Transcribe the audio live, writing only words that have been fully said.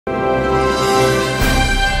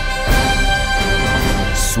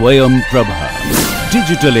Swayam Prabha.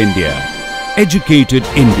 Digital India. Educated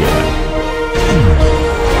India.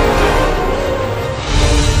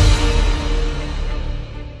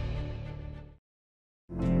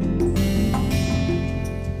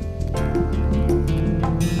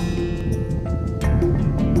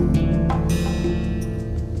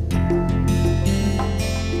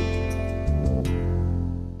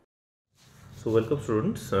 So welcome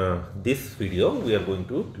students, this video we are going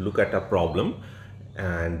to look at a problem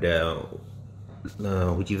and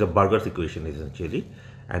which is a Burger's equation essentially,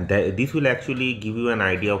 and this will actually give you an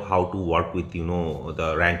idea of how to work with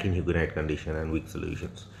the Rankine-Hughes condition and weak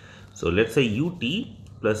solutions. So let's say ut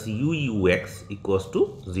plus ux equals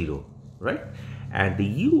to 0, right, and the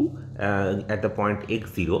u at the point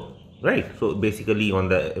x0, right. So basically on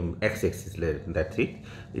the x-axis, that's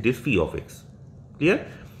it is phi of x. Clear?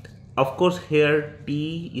 Of course, here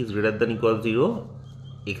t is greater than equal to 0,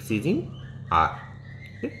 x is in R,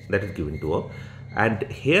 okay, that is given to us, and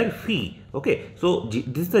here phi, okay. So this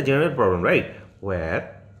is the general problem, right,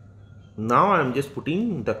 where now I am just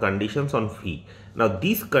putting the conditions on phi. Now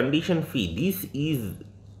this condition phi,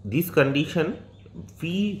 this condition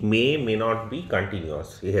phi may not be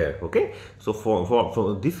continuous here, okay. So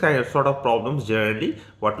for this kind of sort of problems, generally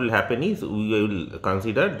what will happen is we will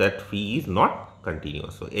consider that phi is not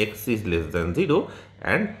continuous. So x is less than 0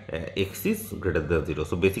 and x is greater than 0.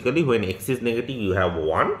 So basically when x is negative you have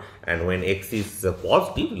 1, and when x is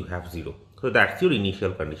positive you have 0. So that's your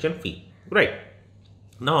initial condition phi, right.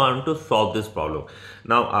 Now I want to solve this problem.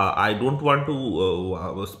 Now I don't want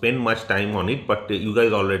to spend much time on it, but you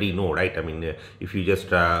guys already know, right? I mean, if you just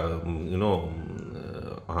so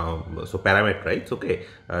parameterize, okay,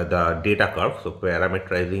 the data curve. So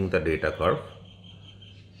parameterizing the data curve,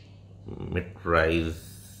 meterize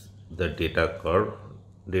the data curve.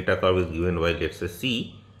 Data curve is given by, let's say,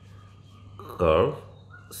 C curve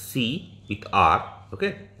C with R,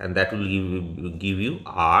 okay, and that will give you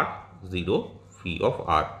R0 phi of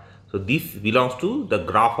R. So this belongs to the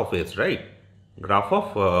graph of S, right? Graph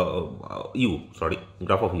of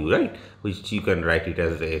graph of U, right? Which you can write it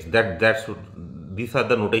as S. These are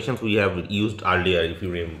the notations we have used earlier, if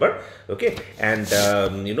you remember, okay. And the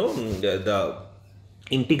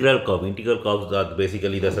integral curves are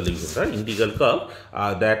basically the solution, right? Integral curve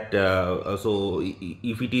so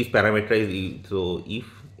if it is parameterized, so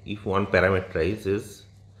if one parameterizes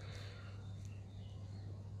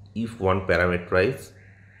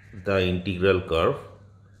the integral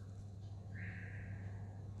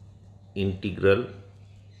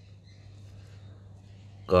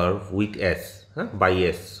curve with S, by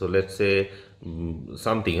S. So let's say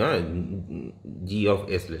something g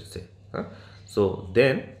of S, let's say. So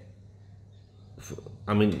then,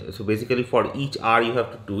 I mean, so basically for each R you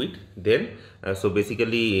have to do it. Then so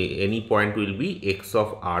basically any point will be x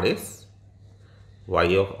of Rs,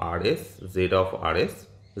 y of Rs, z of Rs.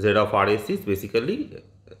 Z of Rs is basically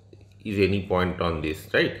is any point on this,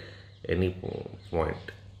 right? Any point.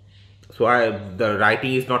 So the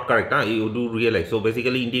writing is not correct. You do realize. So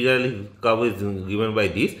basically integral curve is given by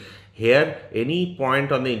this. Here any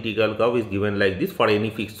point on the integral curve is given like this for any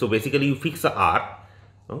fixed. So basically you fix a R,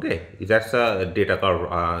 okay, that's a data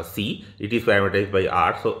curve C. It is parameterized by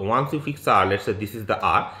R. So once you fix R, let's say this is the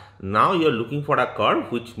R. Now you are looking for a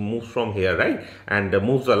curve which moves from here, right, and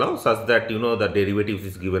moves along such that the derivatives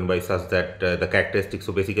is given by such that the characteristics.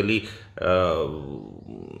 So basically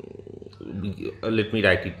let me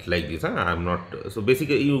write it like this. I'm not, so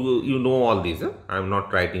basically you know all this. I'm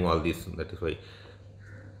not writing all this, that is why.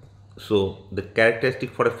 So the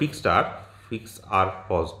characteristic for a fixed R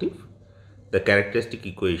positive. The characteristic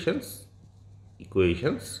equations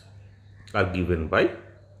are given by.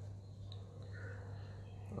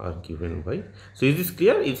 So is this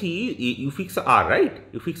clear? You fix a R, right?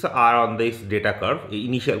 You fix a R on this data curve,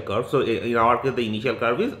 initial curve. So in our case the initial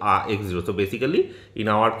curve is x0. So basically in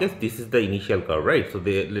our case this is the initial curve, right? So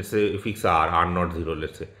let's say you fix R not 0,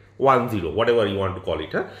 let's say 1 0, whatever you want to call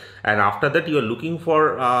it, and after that you are looking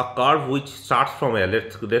for a curve which starts from here.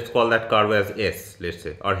 Let's call that curve as S, let's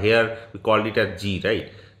say, or here we called it as G,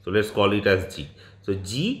 right? So let's call it as G. So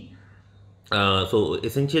G. So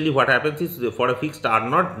essentially what happens is for a fixed R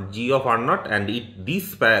naught, G of R naught, and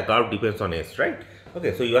this curve depends on S, right?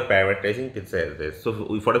 Okay, so you are parameterizing it as this.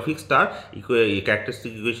 So for a fixed R,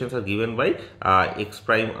 characteristic equations are given by x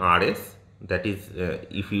prime Rs. That is,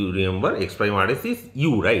 if you remember, x prime Rs is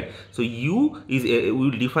U, right? So U is, we will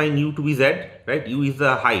define U to be Z, right? U is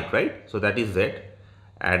the height, right? So that is Z,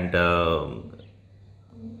 and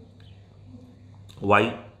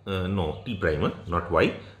Y, no, T prime, not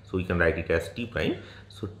Y. So we can write it as T prime.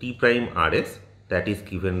 So T prime Rs, that is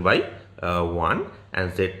given by 1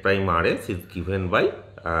 and z prime rs is given by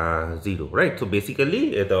 0, right? So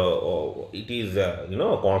basically it is you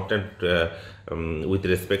know, a constant with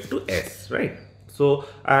respect to s, right? So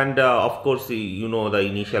and of course you know the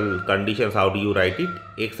initial conditions. How do you write it?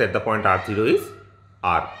 X at the point r0 is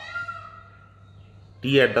r,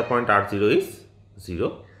 t at the point r0 is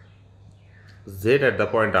 0, z at the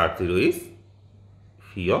point r0 is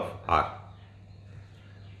phi of r.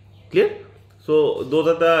 Clear? So those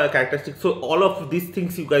are the characteristics. So all of these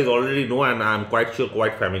things you guys already know, and I'm quite sure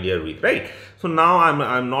quite familiar with, right? So now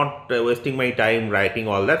I'm not wasting my time writing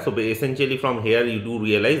all that. So essentially from here you do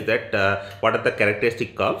realize that what are the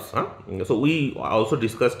characteristic curves, huh? So we also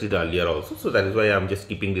discussed it earlier also, so that is why I'm just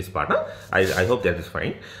skipping this part, huh? I hope that is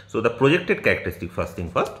fine. So the projected characteristic, first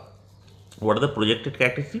thing first, what are the projected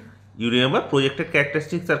characteristics? You remember, projected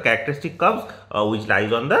characteristics are characteristic curves which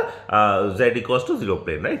lies on the z equals to 0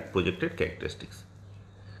 plane, right? Projected characteristics.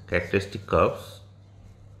 Characteristic curves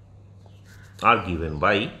are given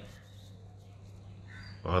by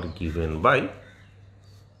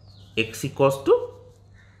x equals to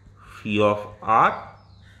phi of r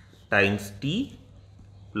times t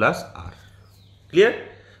plus r. Clear?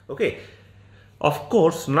 Okay. Of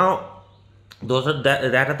course, now those are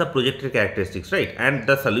that are the projected characteristics, right? And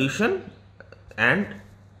the solution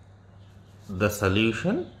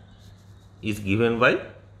is given by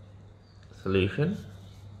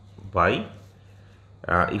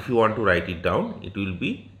if you want to write it down, it will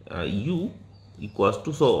be u equals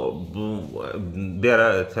to, so there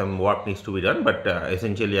are some work needs to be done, but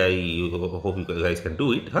essentially I hope you guys can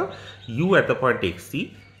do it, huh? U at the point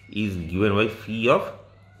xc is given by phi of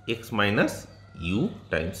x minus u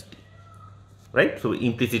times t. Right, so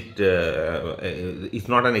implicit it's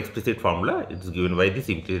not an explicit formula, it's given by this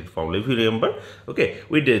implicit formula, if you remember. Okay,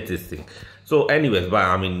 we did this thing. So anyways, but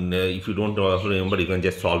I mean if you don't also remember, you can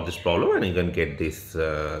just solve this problem and you can get this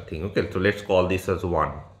thing. Okay, so let's call this as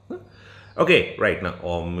 1. Okay, right now,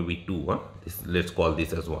 or maybe 2, huh? Let's call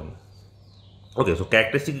this as 1. Okay, so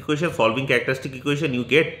characteristic equation, solving characteristic equation, you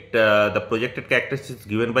get the projected characteristics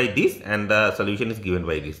given by this and the solution is given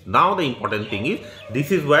by this. Now the important thing is,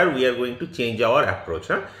 this is where we are going to change our approach,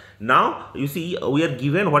 huh? Now you see, we are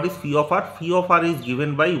given what is phi of r. Phi of r is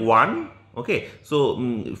given by 1. Okay, so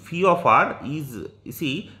phi of r is, you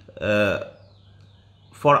see,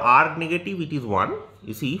 for r negative it is 1.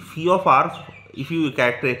 You see, phi of r, if you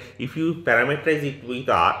parameterize it with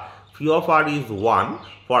r, phi of r is 1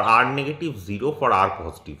 for r negative, 0 for r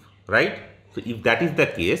positive, right? So if that is the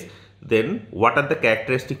case, then what are the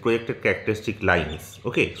characteristic, projected characteristic lines?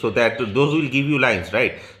 Okay, so that those will give you lines,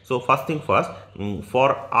 right? So first thing first,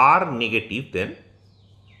 for r negative, then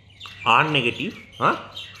r negative,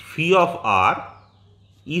 phi of r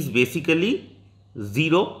is basically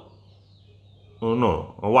 0, oh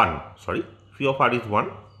no, 1, sorry, phi of r is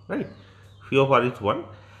 1, right? Phi of r is 1,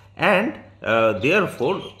 and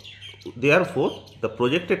therefore the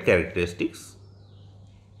projected characteristics,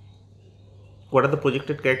 what are the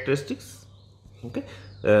projected characteristics? Okay,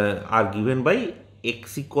 are given by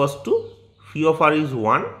x equals to phi of r is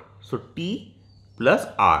 1, so t plus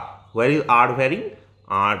r. Where is r varying?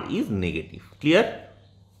 R is negative. Clear?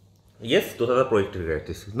 Yes, those are the projected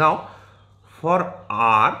characteristics. Now for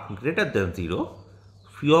r greater than 0,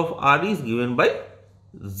 phi of r is given by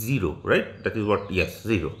 0, right? That is what, yes,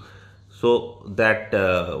 0. So that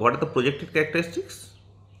what are the projected characteristics?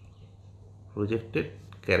 Projected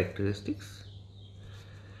characteristics,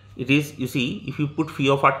 it is, you see, if you put phi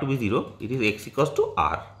of r to be 0, it is x equals to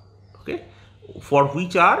r. Okay, for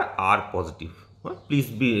which r positive. Please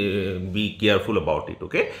be careful about it.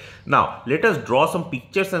 Okay, now let us draw some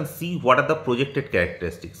pictures and see what are the projected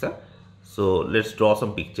characteristics. So let's draw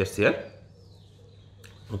some pictures here.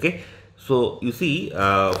 Okay, so you see,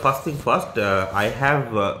 first thing first, I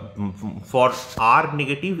have for r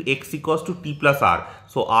negative, x equals to t plus r.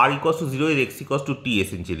 So r equals to 0 is x equals to t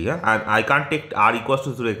essentially, and I can't take r equals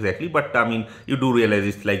to 0 exactly, but I mean you do realize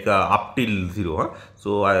it's like up till 0.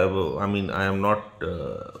 So I mean I am not.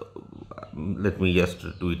 Let me just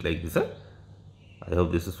do it like this. I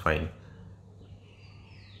hope this is fine.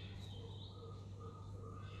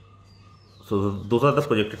 So those are the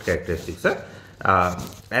projected characteristics.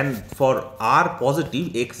 And for r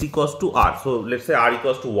positive, x equals to r. So let's say r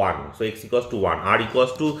equals to 1. So x equals to 1. R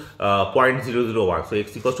equals to 0.001. So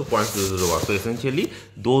x equals to 0.001. So essentially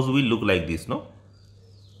those will look like this, no?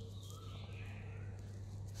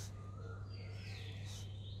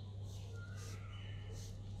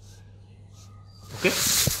 Okay,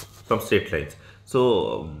 some straight lines.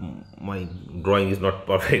 So my drawing is not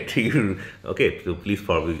perfect. Okay, so please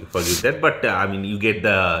forgive that, but I mean, you get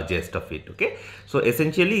the gist of it. Okay, so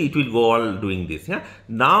essentially it will go all doing this. Yeah,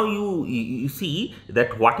 now you see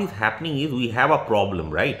that what is happening is we have a problem,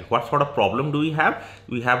 right? What sort of problem do we have?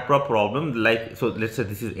 We have a problem like, so let's say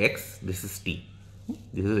this is x, this is t,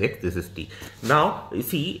 this is x, this is t. Now you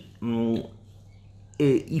see,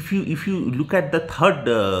 if you look at the third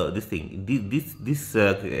this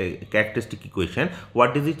characteristic equation,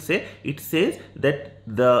 what does it say? It says that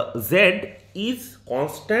the z is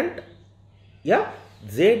constant. Yeah,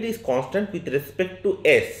 z is constant with respect to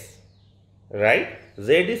s, right?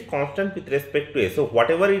 Z is constant with respect to s. So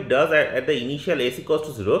whatever it does at the initial s equals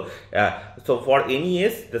to 0, so for any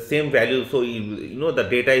s the same value, so you know the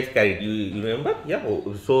data is carried, you remember? Yeah,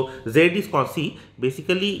 so z is constant.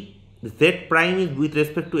 Basically z prime is with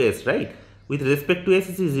respect to s, right? With respect to s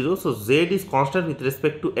is 0, so z is constant with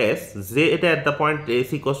respect to s. Z at the point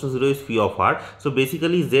s equals to 0 is phi of r. So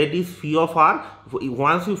basically z is phi of r.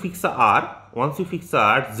 Once you fix the r,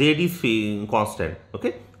 z is constant.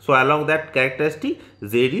 Okay, so along that characteristic,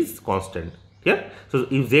 z is constant. Yeah, so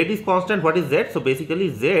if z is constant, what is z? So basically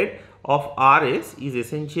z of rs is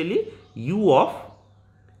essentially u of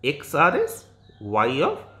x rs, y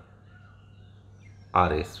of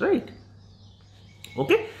rs, right?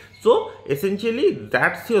 Okay, so essentially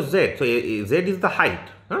that's your z. So z is the height,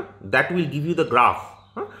 that will give you the graph.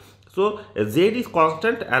 So z is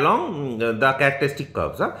constant along the characteristic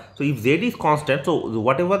curves. So if z is constant, so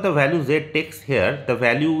whatever the value z takes here, the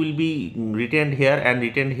value will be retained here and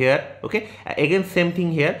retained here. Okay, again same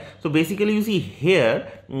thing here. So basically you see here,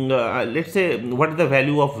 let's say what is the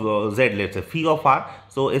value of z, let's say phi of r.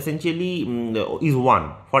 So essentially is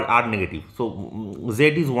 1 for r negative. So z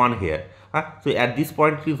is 1 here. So at this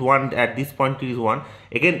point it is 1, at this point it is 1.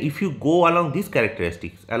 Again, if you go along these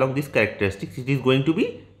characteristics, it is going to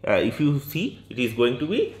be, if you see, it is going to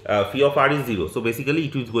be phi of r is 0. So basically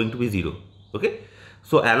it is going to be 0. Okay,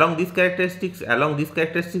 so along these characteristics,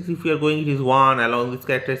 if you are going, it is 1. Along this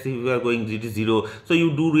characteristic, if you are going, it is 0. So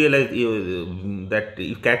you do realize that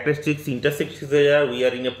if characteristics intersect here, we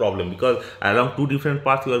are in a problem, because along two different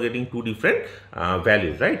paths you are getting two different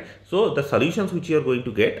values, right? So the solutions which you are going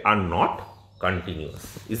to get are not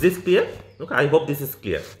continuous. Is this clear? Okay, I hope this is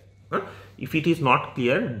clear. If it is not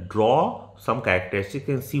clear, draw some characteristics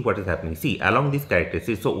and see what is happening. See along these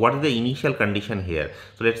characteristics. So what is the initial condition here?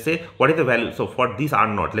 So let's say what is the value? So for this r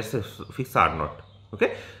naught, let's say fix r naught.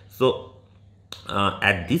 Okay, so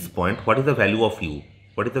at this point, what is the value of u?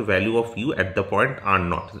 What is the value of u at the point r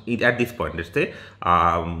naught? At this point, let's say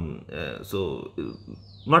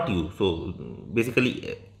not u. So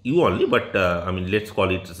basically u only, but I mean let's call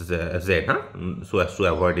it z, so as to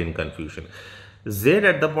avoid any confusion. Z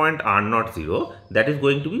at the point r naught 0, that is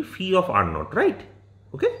going to be phi of r naught, right?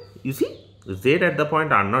 Okay, you see, z at the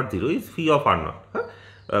point r naught 0 is phi of r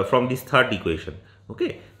naught from this third equation.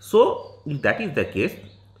 Okay, so if that is the case,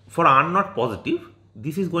 for r naught positive,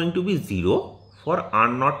 this is going to be 0 for r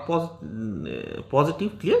naught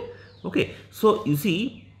positive. Clear? Okay, so you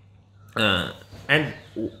see, and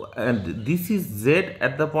this is z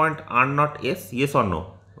at the point r naught s, yes or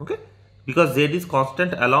no? Okay, because z is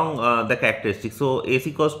constant along the characteristics. So s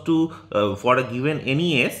equals to for a given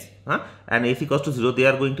any s and s equals to 0, they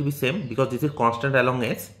are going to be same, because this is constant along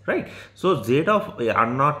s, right? So z of r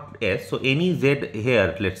naught s, so any z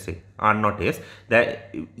here, let's say r naught s,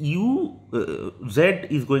 that z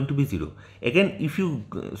is going to be 0. Again, if you,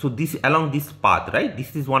 so this along this path, right,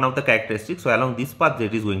 this is one of the characteristics. So along this path z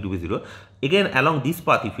is going to be 0. Again along this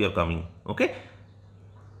path, if you are coming, okay,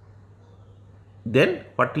 then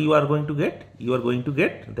what you are going to get? You are going to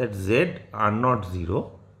get that z r naught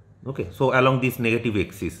 0. Okay, so along this negative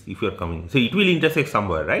axis, if you are coming, so it will intersect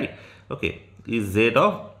somewhere, right? Okay, is z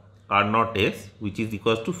of r naught s, which is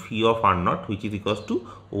equals to phi of r naught, which is equals to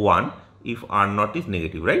 1 if r naught is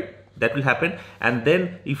negative, right? That will happen. And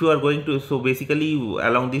then if you are going to, so basically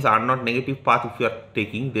along this r naught negative path, if you are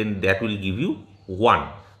taking, then that will give you 1.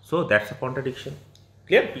 So that's a contradiction.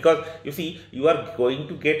 Clear? Because you see, you are going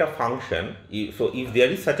to get a function. So if there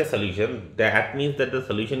is such a solution, that means that the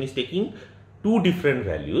solution is taking two different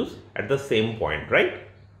values at the same point, right?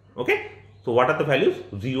 Okay, so what are the values?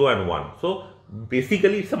 0 and 1. So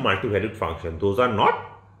basically it's a multivariate function. Those are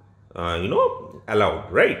not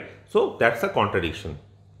allowed, right? So that's a contradiction.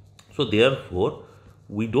 So therefore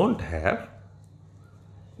we don't have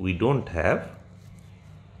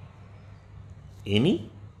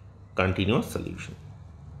any continuous solution.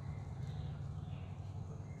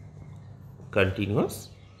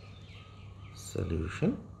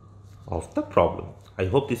 Of the problem. I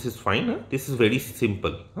hope this is fine. This is very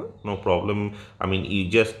simple, no problem. I mean, you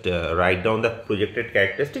just write down the projected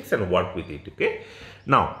characteristics and work with it. Okay,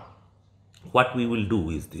 now what we will do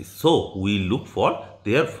is this. So we look for,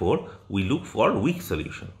 therefore we look for weak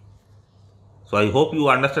solution. So I hope you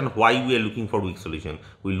understand why we are looking for weak solution.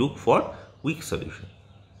 We look for weak solution.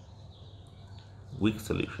 Weak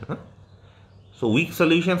solution. So weak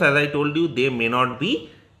solutions, as I told you, they may not be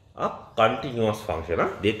a continuous function.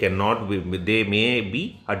 They cannot be, they may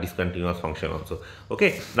be a discontinuous function also.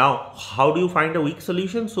 Okay, now how do you find a weak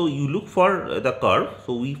solution? So you look for the curve.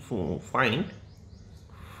 So we find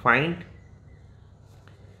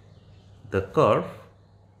the curve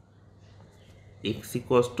x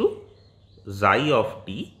equals to xi of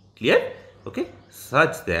t, clear? Okay,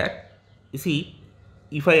 such that, you see,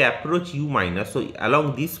 if I approach u minus, so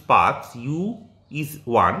along this path u is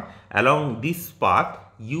 1, along this path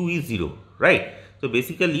u is 0, right? So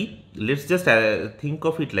basically, let's just think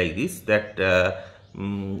of it like this, that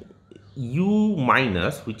u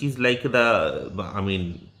minus, which is like the, I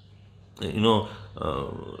mean, you know,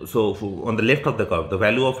 so on the left of the curve, the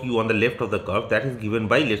value of u on the left of the curve, that is given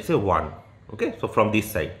by, let's say, 1. Okay, so from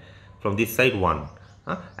this side 1,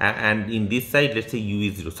 and in this side, let's say u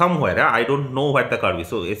is 0 somewhere. I don't know what the curve is.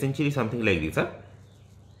 So essentially something like this.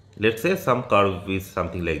 Let's say some curve is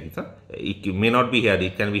something like this. It may not be here,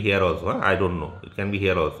 it can be here also. I don't know, it can be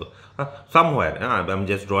here also, somewhere. I'm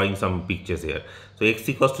just drawing some pictures here. So x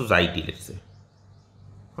equals to xi t, let's say.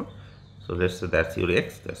 So let's say that's your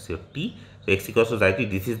x, that's your t. So x equals to xi t,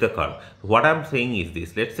 this is the curve. What I'm saying is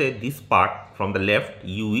this. Let's say this part from the left,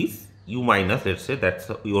 u is u minus, let's say that's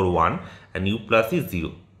your 1, and u plus is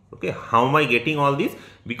 0. Okay, how am I getting all this?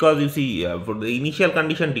 Because you see, for the initial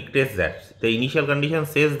condition dictates that. The initial condition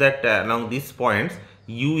says that along these points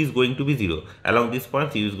u is going to be 0, along these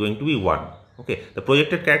points u is going to be 1. Okay, the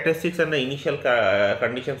projected characteristics and the initial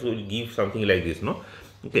conditions will give something like this, no?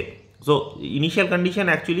 Okay, so initial condition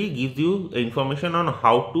actually gives you information on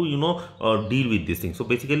how to, you know, deal with this thing. So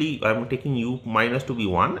basically I am taking u minus to be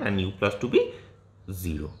 1 and u plus to be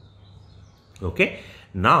 0. Okay,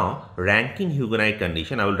 now Rankine-Huguenot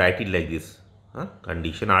condition, I will write it like this,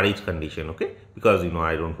 condition, RH condition. Okay, because, you know,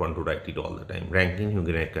 I don't want to write it all the time.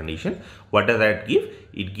 Rankine-Huguenot condition, what does that give?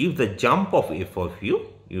 It gives the jump of f of u,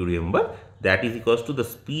 you remember, that is equals to the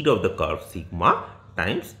speed of the curve sigma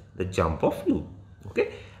times the jump of u.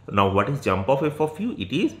 Okay, now what is jump of f of u?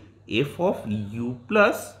 It is f of u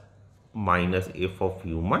plus minus f of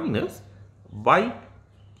u minus by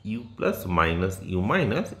u plus minus u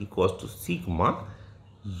minus equals to sigma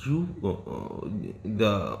u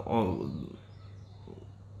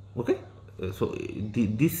okay, so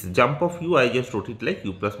this jump of u, I just wrote it like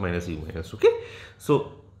u plus minus u minus. Okay,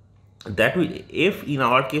 so that will, f in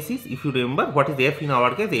our case is, if you remember, what is f in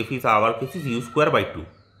our case? F is our case is u square by 2.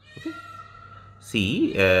 Okay,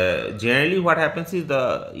 see, generally what happens is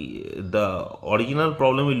the original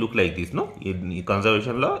problem will look like this, no? In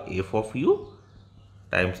conservation law, f of u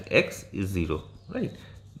times x is 0, right?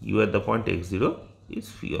 U at the point x0 is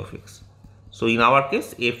phi of x. So in our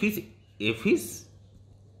case, f is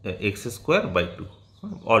x square by 2,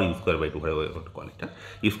 or u square by 2, whatever you want to call it,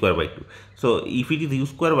 u square by 2. So if it is u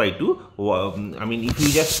square by 2, I mean, if you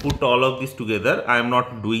just put all of this together, I am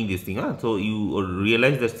not doing this thing, so you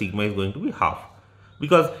realize that sigma is going to be half,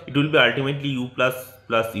 because it will be ultimately u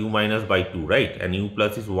plus u minus by 2, right? And u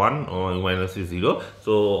plus is 1, or u minus is 0,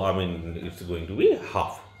 so I mean, it's going to be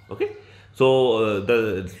half. Okay, so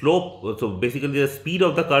the slope, so basically the speed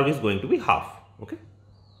of the curve is going to be half. Okay,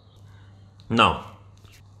 now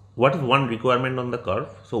what is one requirement on the curve?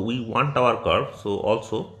 So we want our curve, so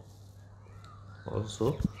also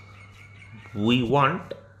we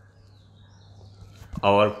want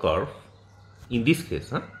our curve in this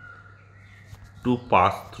case to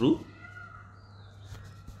pass through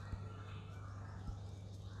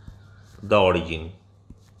the origin.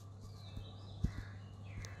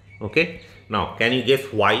 Okay, now can you guess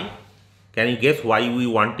why? Can you guess why we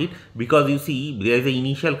want it? Because you see, there is an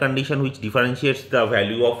initial condition which differentiates the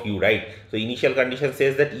value of u, right? So initial condition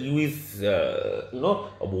says that u is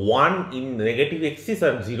 1 in negative axis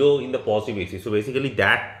and 0 in the positive axis. So basically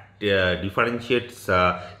that differentiates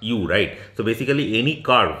u, right? So basically any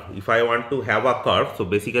curve, if I want to have a curve, so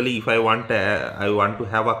basically if I want to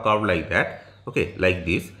have a curve like that, okay, like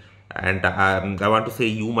this, and I want to say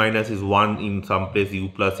u minus is 1 in some place, u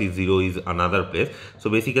plus is 0 is another place. So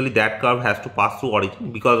basically that curve has to pass through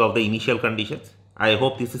origin because of the initial conditions. I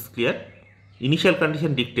hope this is clear. Initial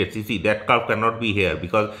condition dictates, you see, that curve cannot be here,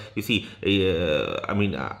 because you see, I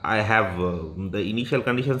mean, I have the initial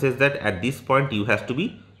condition says that at this point u has to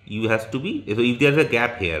be u has to be, so if there is a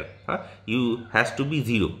gap here, u has to be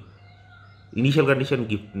 0. Initial condition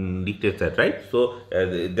dictates that, right? So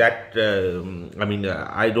I mean,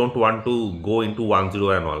 I don't want to go into 1 0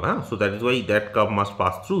 and all, so that is why that curve must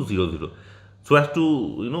pass through 0 0, so as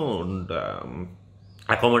to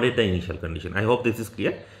accommodate the initial condition. I hope this is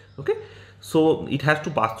clear. Okay, so it has to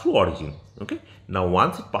pass through origin. Okay, now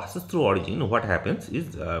once it passes through origin, what happens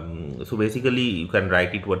is, so basically you can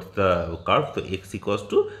write it, what's the curve? So x equals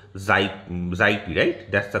to xi t,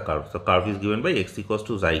 right? That's the curve. So curve is given by x equals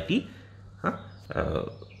to xi t.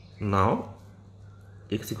 Now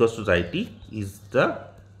x equals to xi t is the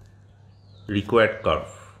required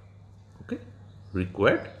curve. Okay,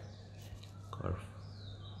 required curve.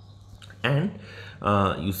 And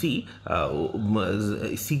you see,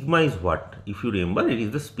 sigma is what? If you remember, it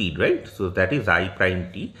is the speed, right? So that is I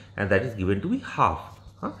prime t, and that is given to be half.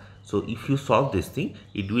 So if you solve this thing,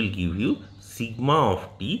 it will give you sigma of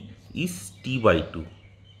t is t by 2,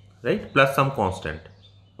 right? Plus some constant.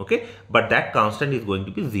 Okay, but that constant is going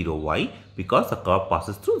to be 0. Why? Because the curve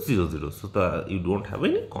passes through 0 0. So you don't have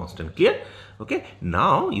any constant. Clear? Okay.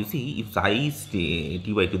 Now you see, if I is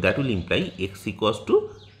t by 2, that will imply x equals to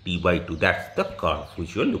t by 2. That's the curve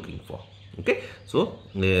which you are looking for. Okay, so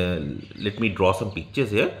let me draw some pictures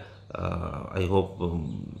here. I hope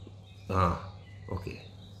okay,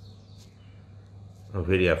 I'm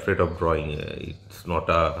very afraid of drawing. It's not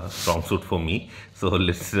a strong suit for me, so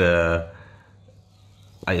let's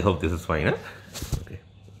I hope this is fine. Okay,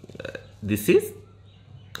 this is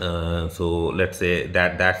so let's say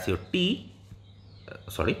that's your t,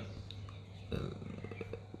 sorry,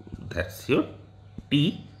 that's your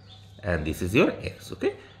t, and this is your x.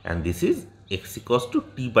 Okay, and this is x equals to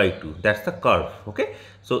t by 2. That's the curve. Okay,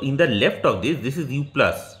 so in the left of this is u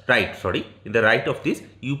plus, right? Sorry, in the right of this,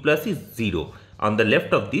 u plus is 0. On the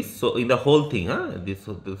left of this, so in the whole thing, this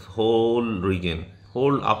whole region,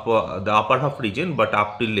 the upper half region, but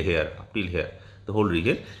up till here, the whole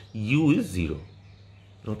region, u is 0.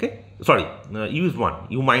 Okay, sorry, u is 1,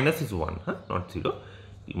 u minus is 1, not 0,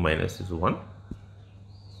 u minus is 1,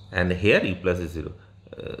 and here u plus is 0.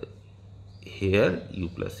 Here u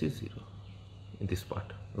plus is 0 in this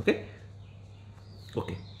part. Okay,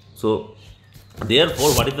 okay, so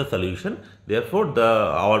therefore what is the solution? Therefore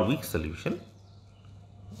our weak solution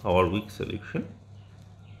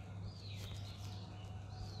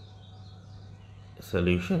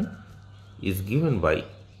is given by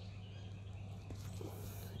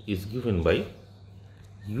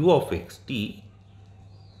u of x t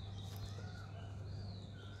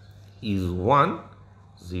is 1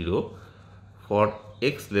 0 for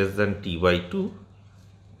x less than t by 2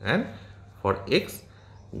 and for x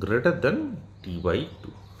greater than t by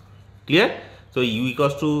 2. Clear? So u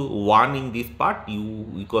equals to 1 in this part, u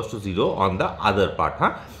equals to 0 on the other part.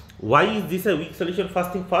 Why is this a weak solution?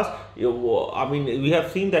 First thing first, I mean, we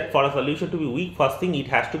have seen that for a solution to be weak, first thing it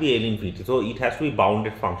has to be L infinity. So it has to be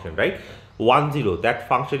bounded function, right? 1 0, that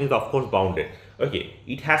function is of course bounded. Okay,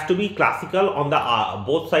 it has to be classical on the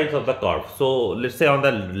both sides of the curve. So let's say on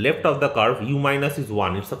the left of the curve, u minus is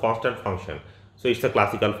 1. It's a constant function, so it's a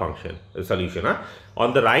classical function solution.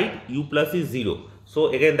 On the right, u plus is 0. So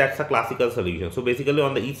again, that's a classical solution. So basically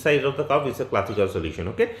on the each side of the curve is a classical solution.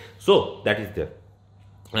 Okay, so that is there.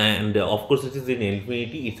 And of course it is in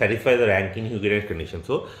infinity, it satisfies the Rankine-Huygens condition.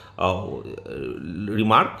 So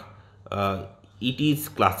remark, it is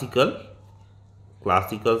classical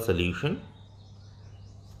solution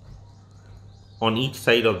on each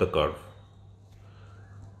side of the curve,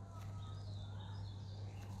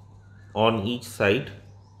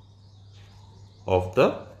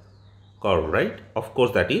 right? Of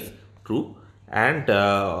course that is true. And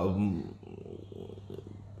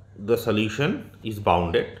the solution is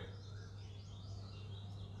bounded,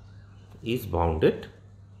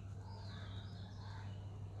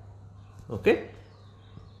 okay,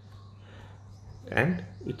 and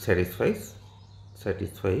it satisfies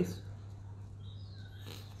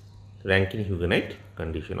Rankine-Huygens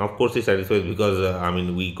condition. Of course it satisfies because I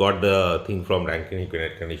mean, we got the thing from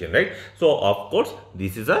Rankine-Huygens condition, right? So of course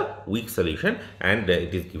this is a weak solution, and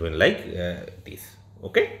it is given like this.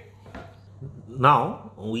 Okay,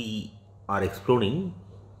 now we are exploring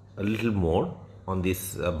a little more on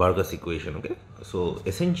this Burgers equation. Okay, so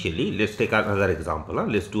essentially let's take another example.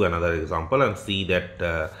 Let's do another example and see that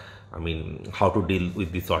I mean, how to deal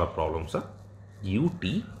with this sort of problems.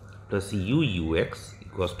 ut plus ux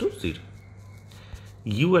equals to 0.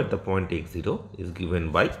 U at the point x0 is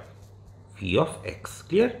given by phi of x.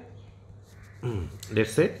 Clear?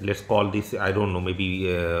 Let's call this, I don't know, maybe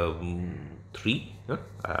 3.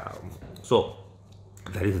 So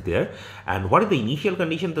that is there. And what is the initial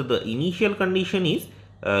condition? The initial condition is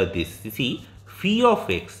this. You see, phi of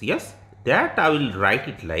x, yes, that I will write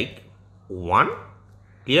it like 1,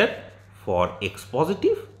 clear, for x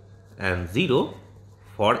positive and 0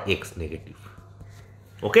 for x negative.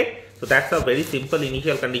 Okay, so that's a very simple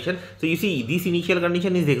initial condition. So you see, this initial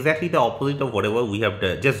condition is exactly the opposite of whatever we have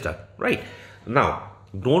just done, right? Now,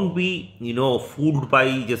 don't be fooled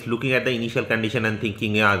by just looking at the initial condition and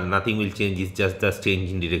thinking, yeah, nothing will change, it's just the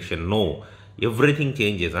change in direction. No, everything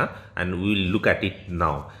changes, and we will look at it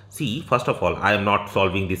now. See, first of all, I am not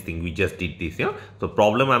solving this thing, we just did this, yeah. So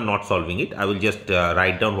problem, I am not solving it, I will just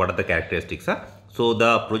write down what are the characteristics. So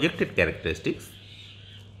the projected characteristics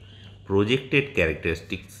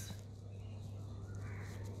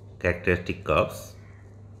characteristic curves,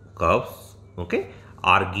 okay,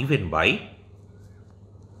 are given by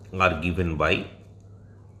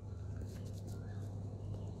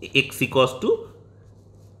x equals to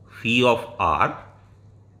phi of r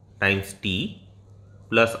times t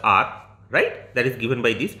plus r, right? That is given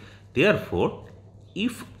by this. Therefore,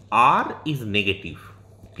 if r is negative,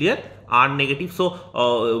 clear, r negative, so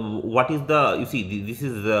what is the, you see, this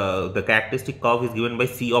is the characteristic curve is given by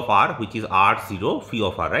c of r, which is r0 phi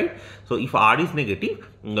of r, right? So if r is negative,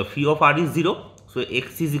 phi of r is 0, so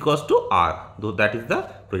x is equals to r, though that is the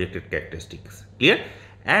projected characteristics, clear.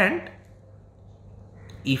 And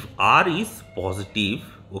if r is positive,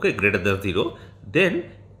 okay, greater than 0,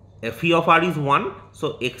 then phi of r is 1,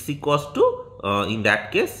 so x equals to in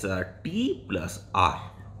that case t plus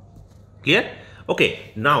r, clear.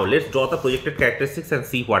 Okay, now let's draw the projected characteristics and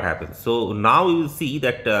see what happens. So now you will see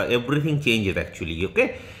that everything changes actually,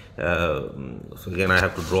 okay. So again I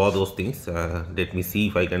have to draw those things. Let me see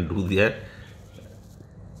if I can do that.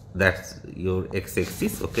 That's your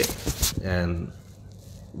x-axis, okay, and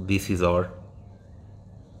this is our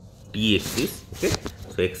t-axis, okay.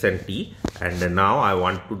 So x and t, and now I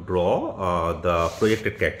want to draw the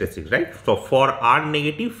projected characteristics, right? So for r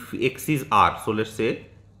negative, x is r. So let's say,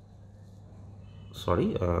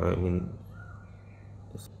 sorry,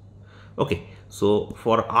 okay, so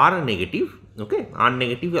for r negative, okay, r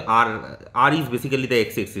negative, r is basically the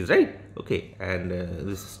x-axis, right? Okay, and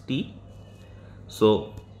this is t.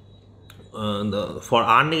 So for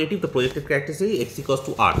r negative, the projected characteristic x equals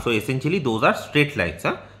to r. So essentially those are straight lines,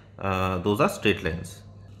 those are straight lines.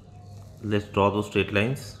 Let's draw those straight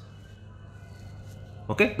lines.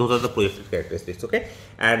 Okay, those are the projected characteristics, okay.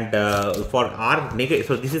 And for r negative,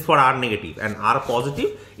 so this is for r negative, and r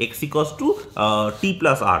positive, x equals to t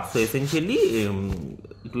plus r. So essentially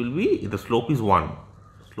it will be, the slope is 1.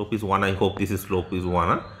 Slope is 1. I hope this is slope is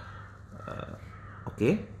 1.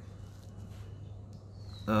 Okay.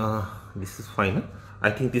 This is fine. I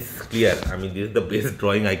think this is clear. I mean, this is the best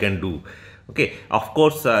drawing I can do. Okay, of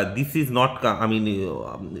course, this is not,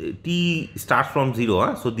 t starts from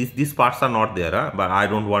 0, so these parts are not there, but I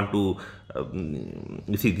don't want to,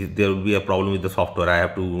 you see, there will be a problem with the software. I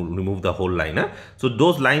have to remove the whole line. So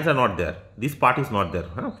those lines are not there. This part is not there.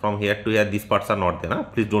 From here to here, these parts are not there.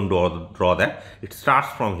 Please don't draw that. It starts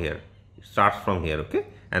from here. It starts from here, okay,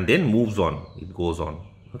 and then moves on. It goes on,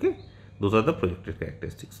 okay. Those are the projected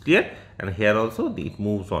characteristics, clear. And here also it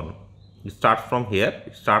moves on. It starts from here.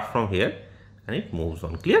 It starts from here. And it moves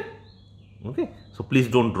on, clear. Okay, so please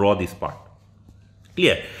don't draw this part,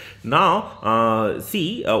 clear. Now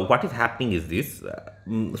see, what is happening is this.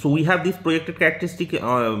 So we have this projected characteristic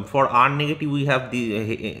for r negative, we have the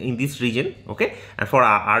in this region, okay, and for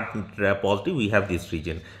r positive we have this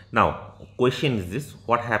region. Now question is this: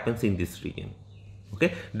 what happens in this region?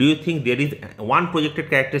 Okay, do you think there is one projected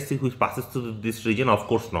characteristic which passes through this region? Of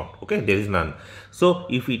course not. Okay, there is none. So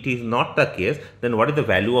if it is not the case, then what is the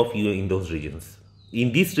value of u in those regions?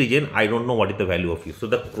 In this region, I don't know what is the value of u. So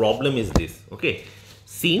the problem is this. Okay,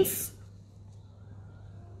 since,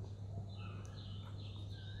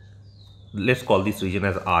 let's call this region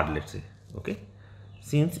as R, let's say. Okay,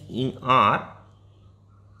 since in R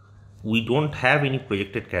we don't have any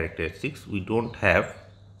projected characteristics, we don't have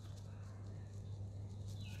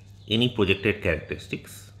any projected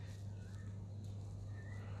characteristics,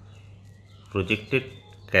 projected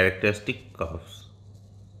characteristic curves,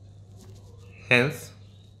 hence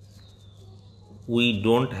we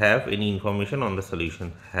don't have any information on the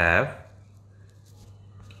solution, have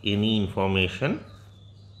any information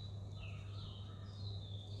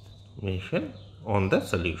on the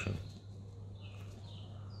solution.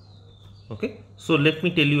 Okay, so let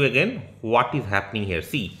me tell you again what is happening here.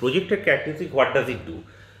 See, projected characteristic, what does it do?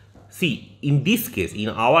 See, in this case, in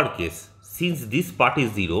our case, since this part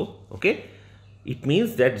is 0, okay, it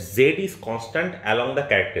means that z is constant along the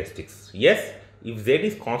characteristics. Yes, if z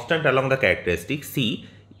is constant along the characteristic, see,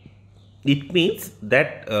 it means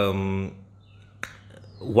that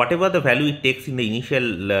whatever the value it takes in the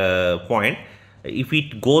initial point, if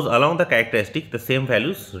it goes along the characteristic, the same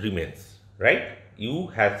values remains, right? U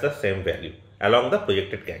has the same value along the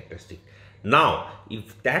projected characteristic. Now,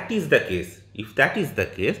 if that is the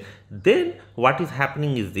case, then what is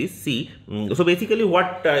happening is this. See, so basically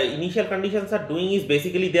what initial conditions are doing is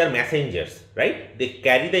basically they are messengers, right? They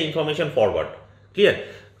carry the information forward. Clear?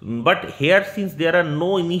 But here, since there are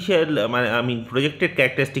no initial projected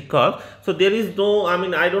characteristic curves, so there is no,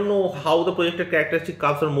 I don't know how the projected characteristic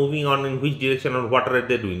curves are moving on, in which direction, or what are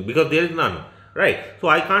they doing, because there is none, right? So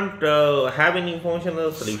I can't have any information on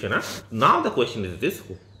the solution. Now the question is this,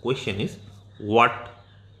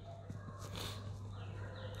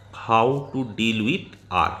 how to deal with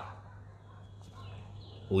R,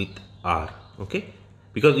 okay?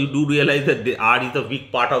 Because you do realize that the R is a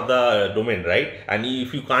weak part of the domain, right? And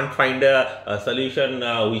if you can't find a solution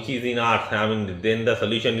which is in R, then the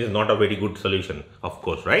solution is not a very good solution, of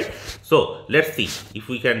course, right? So let's see if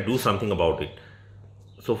we can do something about it.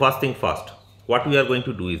 So first thing first, what we are going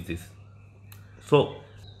to do is this. So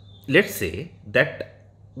let's say that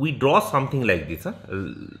we draw something like this.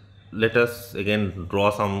 Let us again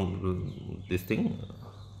draw this thing.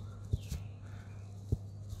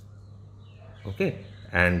 Okay.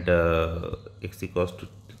 And x equals to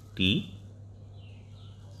t,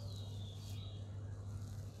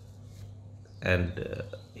 and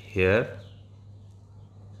here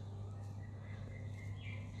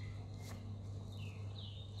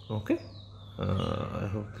okay, I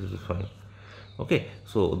hope this is fine. Okay,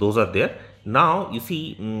 so those are there. Now you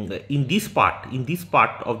see, in this part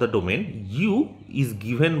of the domain, u is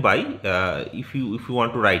given by if you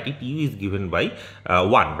want to write it, u is given by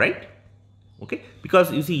 1, right? Okay,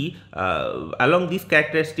 because you see, along these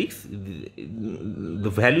characteristics,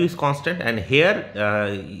 the value is constant, and here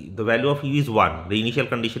the value of u is 1, the initial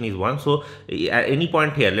condition is 1. So at any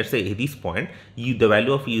point here, let's say this point, the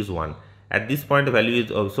value of u is 1. At this point, the value is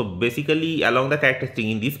so basically along the characteristic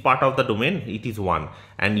in this part of the domain, it is 1,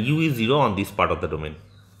 and u is 0 on this part of the domain.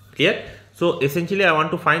 Clear? So essentially, I want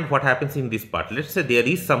to find what happens in this part. Let's say there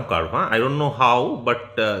is some curve. I don't know how,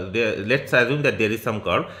 but let's assume that there is some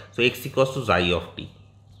curve. So x equals to xi of t.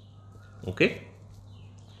 Okay.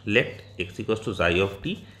 Let x equals to xi of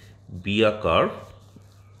t be a curve.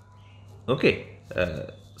 Okay.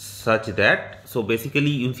 Such that, so basically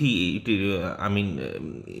you see it, on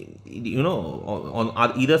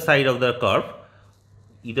either side of the curve,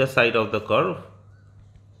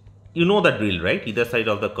 you know the drill, right? Either side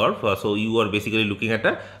of the curve, so you are basically looking at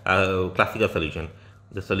a classical solution.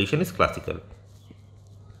 The solution is classical.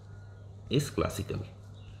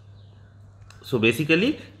 So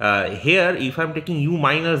basically here, if I am taking u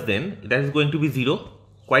minus, then that is going to be 0,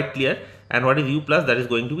 quite clear. And what is u plus? That is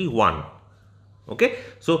going to be 1. Okay,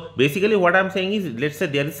 so basically what I am saying is, let's say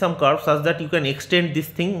there is some curve such that you can extend this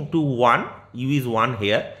thing to 1, u is 1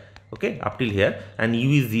 here, okay, up till here, and u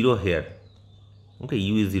is 0 here. Okay,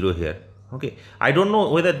 u is 0 here. Okay, I don't know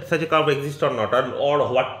whether such a curve exists or not,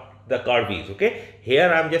 or what the curve is. Okay,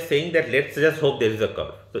 here I am just saying that let's just hope there is a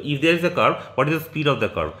curve. So if there is a curve, what is the speed of the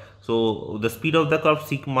curve? So the speed of the curve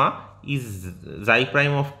sigma is xi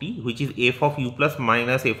prime of t, which is f of u plus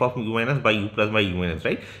minus f of u minus by u plus by u minus,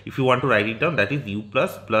 right? If you want to write it down, that is u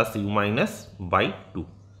plus u minus by 2.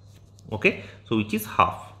 Okay, so which is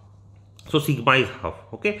half. So sigma is half.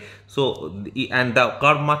 Okay, so and the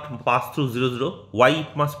curve must pass through 0, 0. Why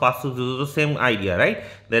it must pass through 0, 0? Same idea, right?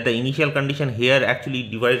 That the initial condition here actually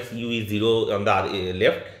divides u is 0 on the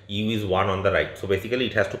left, u is 1 on the right. So basically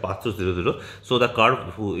it has to pass through 0, 0. So the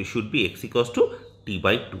curve should be x equals to t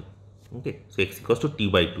by 2. Okay, so x equals to t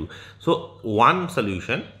by 2. So one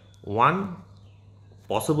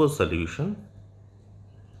possible solution.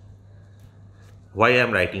 Why I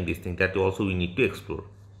am writing this thing, that also we need to explore.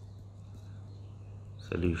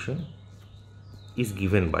 Solution is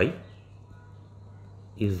given by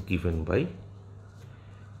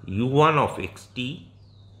u1 of xt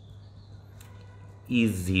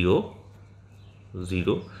is 0,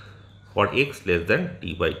 0 for x less than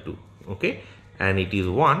t by 2. Okay, and it is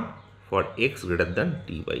 1 for x greater than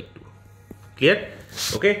t by 2. Clear?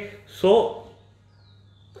 Okay, so,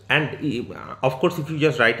 and of course if you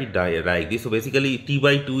just write it like this, so basically t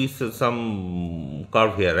by 2 is some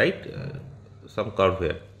curve here, right? Some curve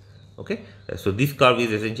here. Okay, so this curve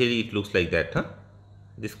is essentially, it looks like that,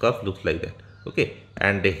 this curve looks like that. Okay,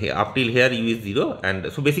 and up till here u is 0, and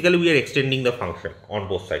so basically we are extending the function on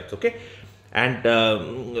both sides. Okay, and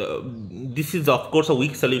this is of course a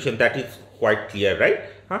weak solution, that is quite clear, right?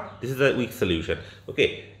 This is a weak solution.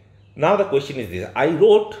 Okay, Now the question is this: I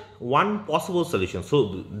wrote one possible solution. So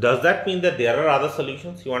does that mean that there are other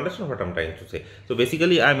solutions? You understand what I'm trying to say? So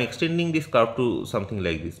basically, I'm extending this curve to something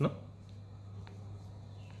like this, no?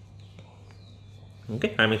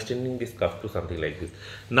 Okay, I'm extending this curve to something like this.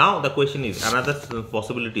 Now the question is, another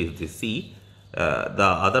possibility is this. See,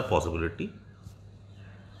 the other possibility.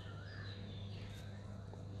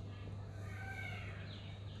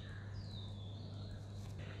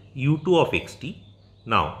 U2 of xt.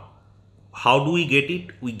 Now, how do we get it?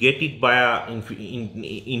 We get it by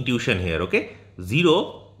intuition here. Okay, 0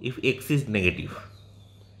 if x is negative.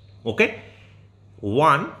 Okay,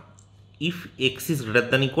 1 if x is greater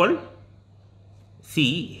than equal.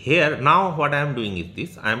 See here, now what I am doing is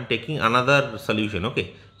this: I am taking another solution. Okay,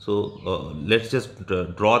 so let's just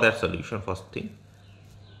draw that solution first thing.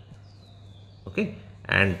 Okay,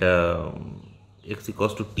 and x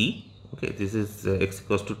equals to t. Okay, this is x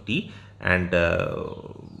equals to t, and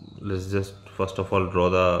let's just first of all draw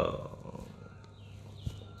the,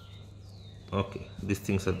 okay, these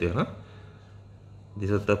things are there, huh?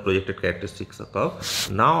 These are the projected characteristics of curve.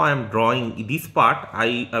 Now I am drawing this part.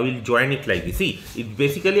 I will join it like this. See, it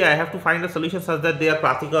basically I have to find a solution such that they are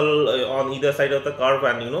practical on either side of the curve,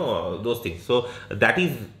 and you know those things. So that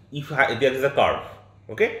is if there is a curve.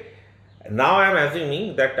 Okay. Now I am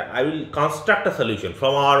assuming that I will construct a solution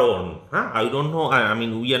from our own. I don't know. I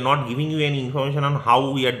mean, we are not giving you any information on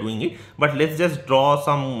how we are doing it, but let's just draw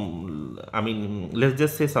some. I mean, let's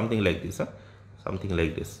just say something like this. Something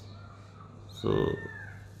like this. So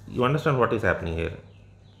you understand what is happening here.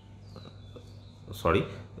 Sorry,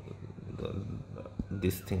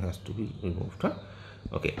 this thing has to be removed.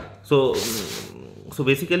 Okay, so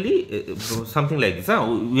basically something like this.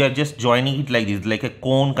 We are just joining it like this, like a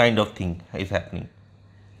cone kind of thing is happening.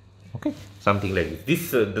 Okay, something like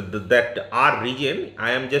this. That R region,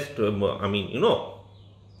 I am just I mean, you know,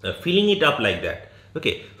 filling it up like that.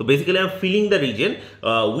 Okay, so basically I am filling the region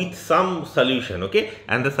with some solution. Okay,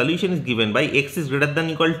 and the solution is given by x is greater than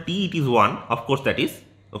equal t, it is 1. Of course, that is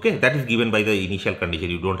okay, that is given by the initial condition.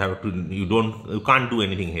 You don't have to, you can't do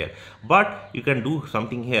anything here, but you can do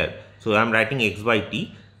something here. So I am writing x by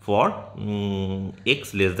t for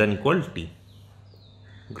x less than equal t,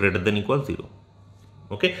 greater than equal 0.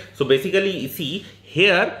 Okay, so basically you see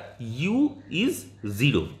here u is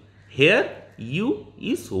 0, here u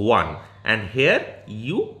is 1, and here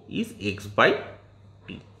u is x by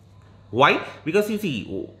t. Why? Because you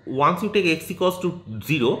see, once you take x equals to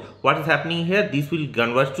 0, what is happening here? This will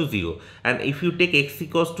converge to 0, and if you take x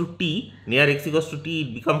equals to t, near x equals to t,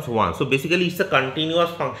 it becomes 1. So basically it's a continuous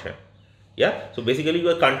function. Yeah, so basically you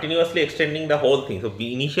are continuously extending the whole thing. So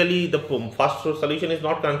initially the first solution is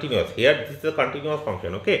not continuous. Here this is a continuous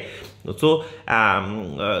function. Okay, so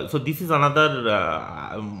so this is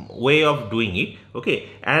another way of doing it. Okay,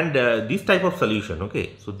 and this type of solution.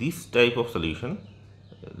 Okay, so this type of solution,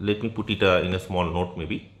 let me put it in a small note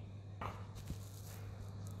maybe.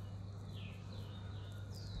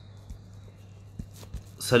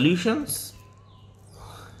 Solutions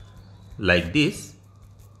like this,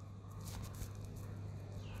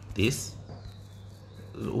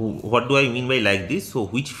 what do I mean by like this? So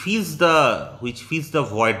which fills the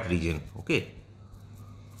void region. Okay,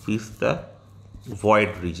 fills the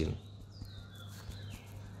void region.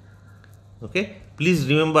 Okay, please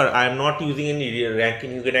remember, I am not using any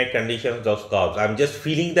Rankine-Huggenite conditions of curves. I am just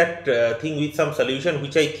filling that thing with some solution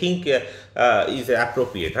which I think is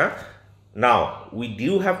appropriate. Now we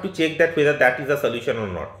do have to check that whether that is a solution or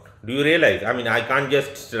not. Do you realize? I mean, I can't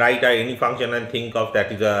just write any function and think of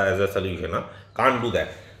that as a solution. Can't do that.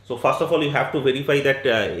 So first of all, you have to verify that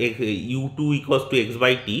u2 equals to x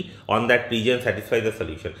by t on that region satisfies the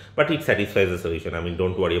solution. But it satisfies the solution. I mean,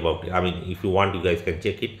 don't worry about it. I mean, if you want, you guys can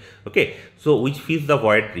check it. Okay. So which fills the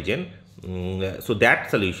void region. So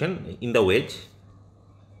that solution in the wedge.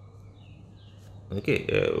 Okay,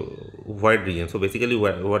 void region. So basically,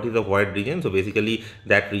 what is the void region? So basically,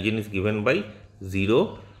 that region is given by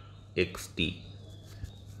 0 xt,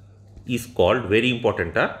 is called, very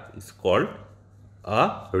important, is called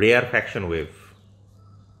a rarefaction wave.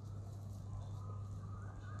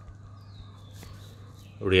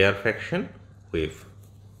 Rarefaction wave.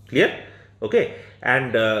 Clear? Okay,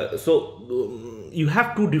 and so you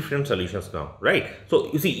have two different solutions now, right?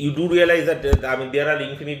 So you see, you do realize that I mean, there are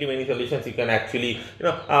infinitely many solutions you can actually, you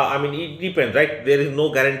know, I mean, it depends, right? There is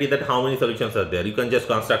no guarantee that how many solutions are there. You can just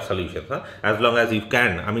construct solutions, as long as you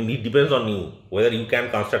can. I mean, it depends on you whether you can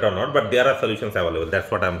construct or not, but there are solutions available. That's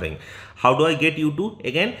what I'm saying. How do I get u2?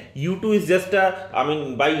 Again, u2 is just I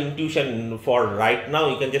mean, by intuition. For right now,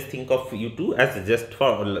 you can just think of u2 as just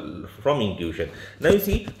from intuition. Now you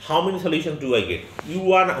see, how many solutions do I get?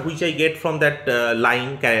 u1 which I get from that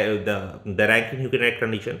line, the Rankine-Hickenreich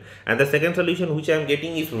condition, and the second solution which I am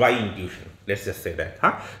getting is y intuition. Let's just say that.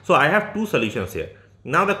 So I have two solutions here.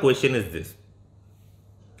 Now the question is this: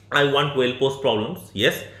 I want well-posed problems.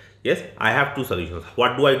 Yes, I have two solutions.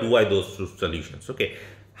 What do I do by those two solutions? Okay,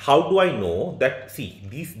 how do I know that? See,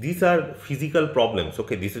 these are physical problems.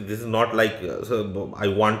 Okay, this is not like so I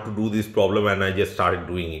want to do this problem and I just started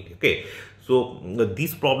doing it. Okay, so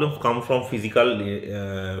these problems come from physical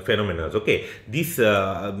phenomena. Okay, this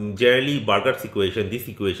generally Burger's equation, this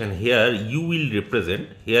equation here, you will represent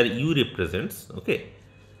here. U represents. Okay,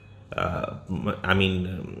 I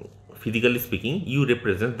mean. Physically speaking, u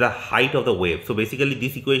represents the height of the wave. So basically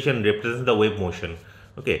this equation represents the wave motion.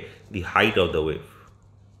 Okay, the height of the wave.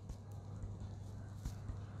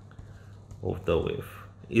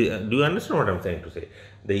 Do you understand what I'm trying to say?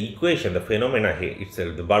 The equation, the phenomena here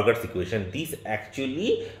itself, the Burger's equation, this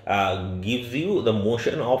actually gives you the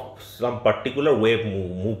motion of some particular wave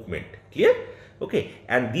movement. Clear? Okay,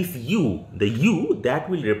 and this u, the u that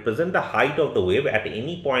will represent the height of the wave at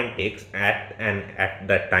any point x at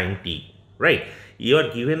that time t, right? You are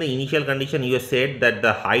given the initial condition, you have said that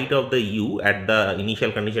the height of the u at the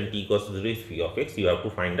initial condition t equals to 0 is phi of x. You have to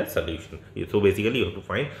find a solution. So basically you have to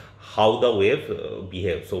find how the wave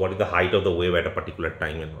behaves. So what is the height of the wave at a particular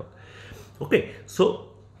time and all. Okay, so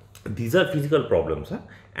these are physical problems,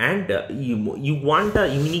 and you want a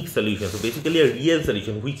unique solution. So basically a real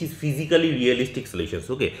solution which is physically realistic solutions.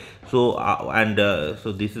 Okay, so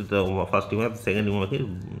so this is the first thing. The second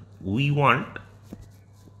thing, we want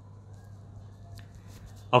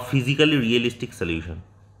a physically realistic solution.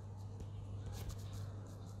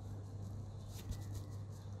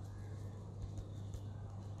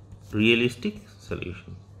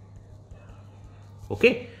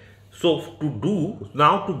 Okay, so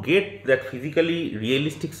to get that physically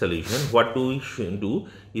realistic solution, what do we do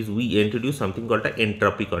is we introduce something called an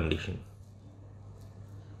entropy condition.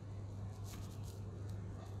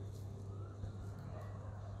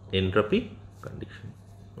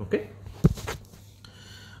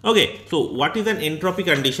 Okay, so what is an entropy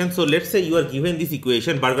condition? So let's say you are given this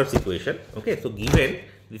equation, Burger's equation. Okay, so given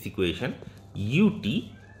this equation, ut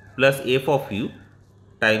plus f of u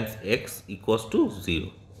times x equals to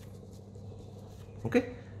 0.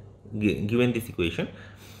 Okay, given this equation.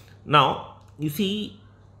 Now you see,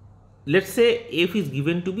 let's say f is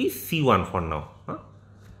given to be c1 for now.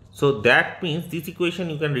 So that means this equation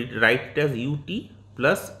you can write it as ut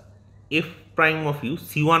plus f prime of u,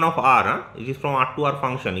 c1 of r. It is from r to r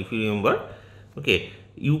function, if you remember. Okay,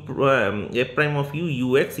 f prime of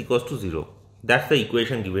u ux equals to 0. That's the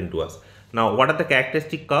equation given to us. Now what are the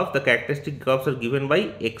characteristic curves? The characteristic curves are given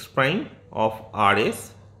by x prime of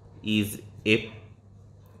rs is f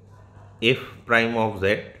prime of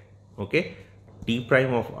z. Okay, t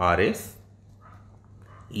prime of rs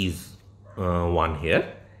is 1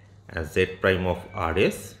 here, as z prime of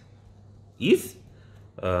rs is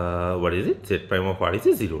what is it? Z prime of rs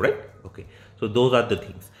is 0, right? Okay, so those are the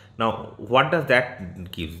things. Now what does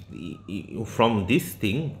that give? From this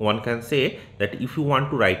thing one can say that if you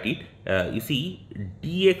want to write it, you see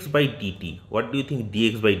dx by dt. What do you think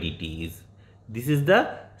dx by dt is? This is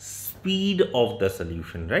the speed of the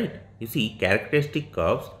solution, right? You see characteristic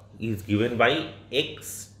curves is given by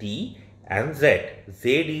x, t and z.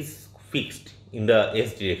 Z is fixed in the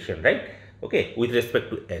s direction, right? Okay, with respect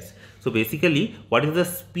to s. So basically what is the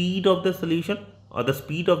speed of the solution, or the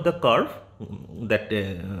speed of the curve, that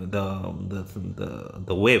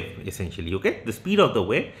the wave essentially. Okay, the speed of the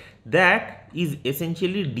wave, that is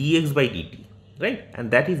essentially dx by dt, right? And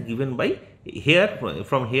that is given by here.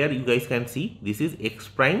 From here you guys can see this is x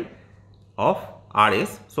prime of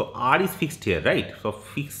rs. So r is fixed here, right? So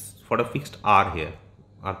fixed for a fixed r here,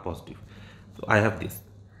 r positive. So I have this.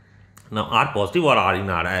 Now r positive or r in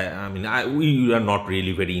r, I mean we are not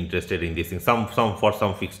really very interested in this thing. Some for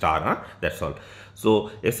some fixed r, that's all.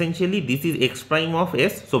 So essentially this is x prime of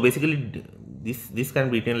s. So basically this can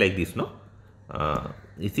be written like this, no?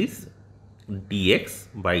 This is dx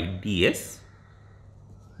by ds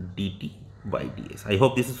dt by ds. I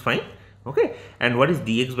hope this is fine. Okay, and what is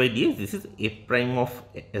dx by ds? This is f prime of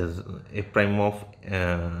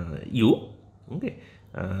u. Okay,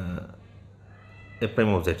 f prime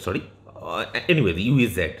of z, sorry. Anyway, the u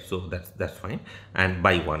is z, so that's fine, and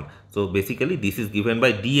by 1. So basically this is given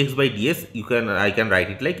by dx by ds. I can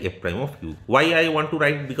write it like f prime of u. Why I want to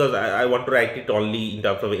write it? Because I want to write it only in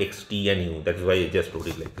terms of x, t and u. That is why I just wrote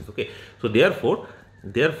it like this. Okay, so therefore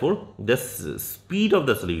the speed of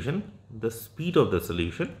the solution,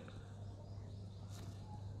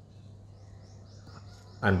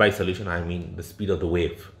 and by solution I mean the speed of the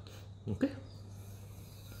wave. Okay,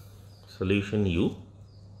 solution u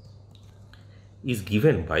is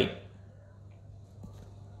given by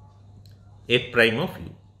f prime of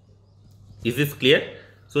u. Is this clear?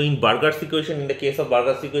 So in Burger's equation, in the case of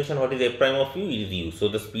Burger's equation, what is f prime of u? It is u. So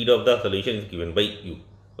the speed of the solution is given by u.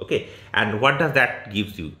 Okay, and what does that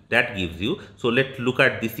gives you? That gives you, so let's look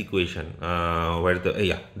at this equation, where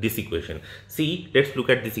the this equation. See, let's look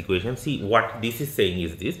at this equation. See, what this is saying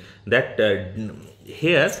is this, that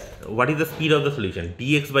here, what is the speed of the solution?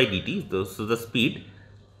 Dx by dt. So the speed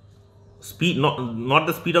not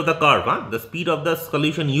the speed of the curve, the speed of the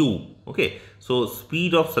solution u. Okay, so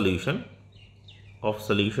speed of solution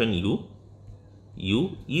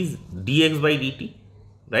u is dx by dt,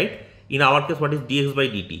 right? In our case, what is dx by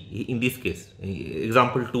dt? In this case,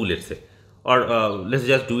 example 2, let's say, or let's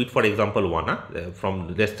just do it for example 1.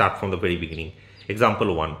 Let's start from the very beginning.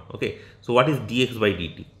 Example 1. Okay, so what is dx by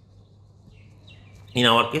dt? In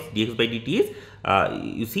our case, dx by dt is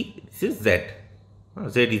you see, this is z.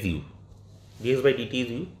 Z is u. Dx by dt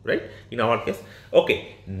is u, right? In our case.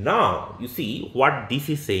 Okay, now you see what this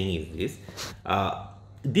is saying is this.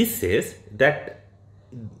 This says that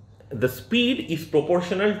the speed is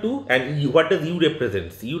proportional to, and what does u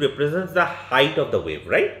represents? U represents the height of the wave,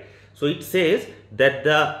 right? So it says that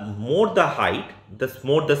the more the height, the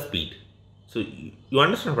more the speed. So you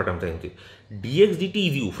understand what I'm saying? Dx dt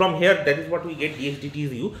is u. From here, that is what we get. Dx dt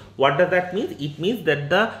is u. What does that mean? It means that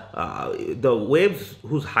the waves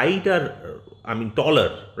whose height are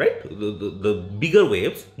taller, right? The bigger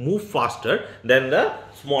waves move faster than the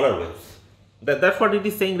smaller waves. That's what it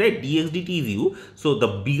is saying, right? Dx dt is u. So the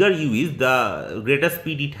bigger u is, the greater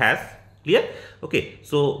speed it has. Clear? Okay.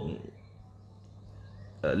 So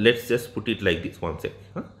let's just put it like this. One sec.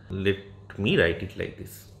 Let me write it like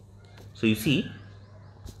this. So you see,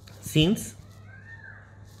 since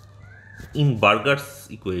in Burger's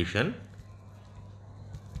equation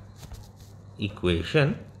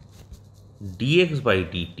dx by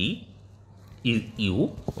dt is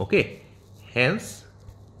u, okay, hence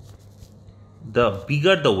the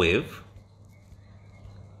bigger the wave,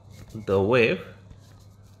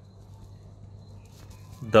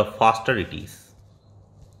 the faster it is.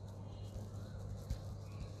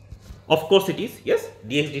 Of course it is, yes,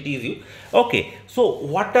 dx dt is u. Okay, so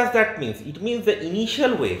what does that mean? It means the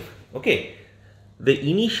initial wave, okay, the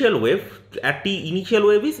initial wave at t, initial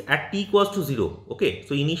wave is at t equals to 0, okay,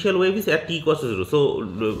 so initial wave is at t equals to 0. So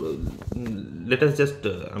let us just,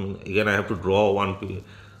 again I have to draw one,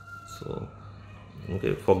 so,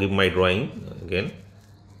 okay, forgive my drawing again.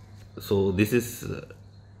 So this is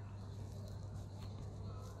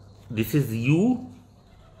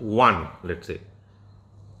u1, let's say,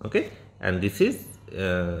 okay, and this is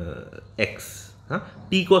x,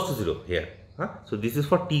 t equals to 0 here. So this is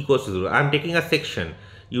for t equals to 0. I am taking a section.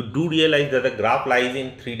 You do realize that the graph lies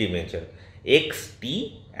in 3 dimensions, x,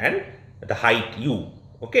 t, and the height u.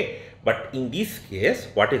 Okay, but in this case,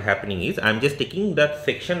 what is happening is I am just taking that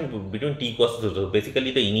section between t equals to 0,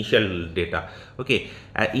 basically the initial data. Okay,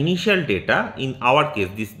 initial data in our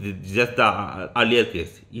case, this is just the earlier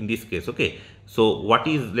case. In this case, okay. So what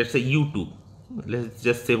is, let's say u2. Let's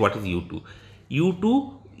just say what is u2.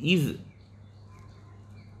 U2 is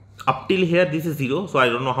up till here, this is 0, so I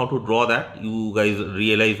don't know how to draw that. You guys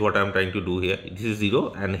realize what I am trying to do here. This is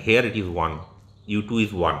 0 and here it is 1. u2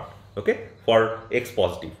 is 1, okay, for x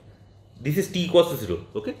positive. This is t equals to 0,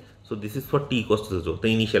 okay. So this is for t equals to 0,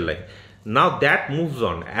 the initial line. Now that moves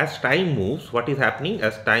on. As time moves, what is happening?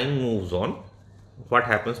 As time moves on, what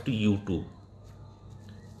happens to u2?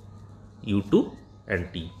 u2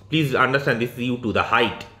 and t. Please understand, this is u2, the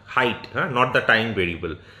height, not the time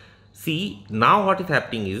variable. See, now what is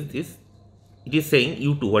happening is this, it is saying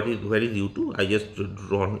u2, where is u2? I just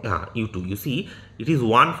drawn u2. You see, it is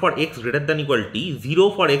 1 for x greater than equal t,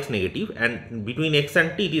 0 for x negative, and between x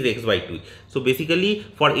and t it is x by 2. So basically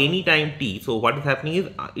for any time t, so what is happening is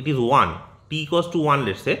it is 1, t equals to 1,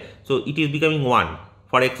 let's say, so it is becoming 1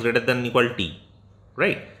 for x greater than equal t,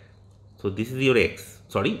 right? So this is your x,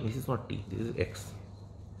 sorry, this is not t, this is x.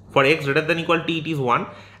 For x greater than equal t it is 1,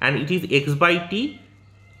 and it is x by t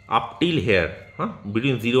up till here,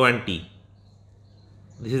 between 0 and t.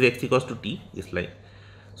 This is x equals to t, this line.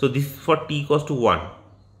 So this is for t equals to 1,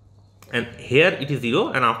 and here it is 0,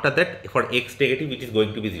 and after that for x negative it is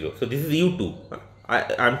going to be 0. So this is u2.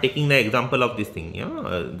 I am taking the example of this thing,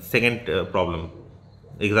 second problem,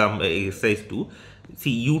 exercise 2.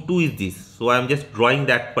 See, u2 is this, so I am just drawing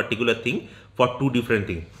that particular thing for two different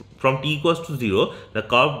things. From t equals to 0, the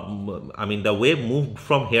curve, the wave moved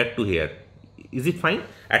from here to here. Is it fine?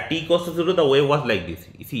 At t equals to 0, the wave was like this.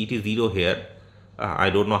 You see, it is 0 here.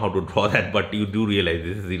 I don't know how to draw that, but you do realize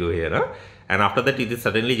this is 0 here. and after that it is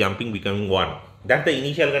suddenly jumping, becoming 1. That's the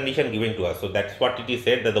initial condition given to us. So that's what it is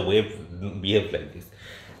said, that the wave behaves like this.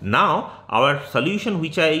 Now our solution,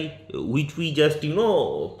 which we just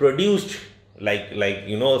produced, like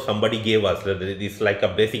somebody gave us, it's like a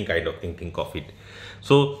bracing kind of thing, think of it.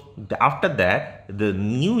 So after that, the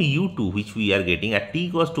new u2 which we are getting at t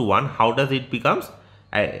equals to 1, how does it becomes?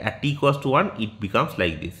 At t equals to 1, it becomes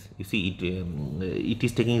like this. You see, it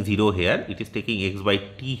is taking 0 here, it is taking x by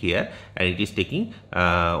t here, and it is taking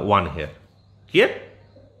 1 here. Clear?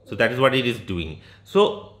 So that is what it is doing.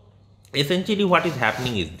 So essentially what is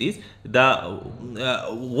happening is this: the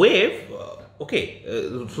wave,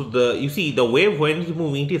 so you see the wave, when it is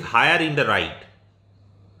moving, it is higher in the right,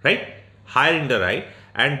 higher in the right,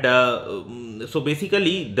 and so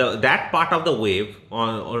basically that part of the wave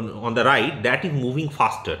on the right, that is moving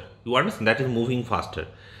faster. You understand? That is moving faster.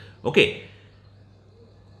 Okay.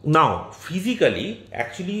 Now physically,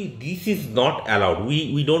 actually this is not allowed.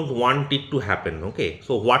 We don't want it to happen. Okay,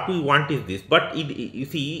 so what we want is this. But you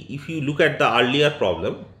see, if you look at the earlier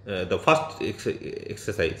problem, the first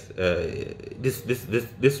exercise,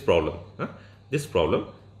 this problem,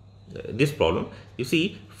 you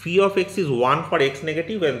see, phi of x is 1 for x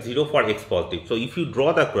negative and 0 for x positive. So if you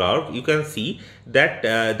draw the curve, you can see that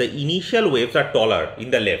the initial waves are taller in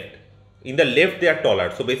the left. In the left they are taller,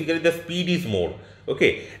 so basically the speed is more.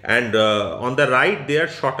 Okay, and on the right they are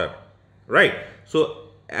shorter, right?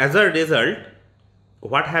 So as a result,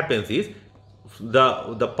 what happens is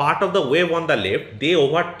the part of the wave on the left, they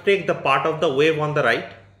overtake the part of the wave on the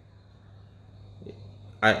right.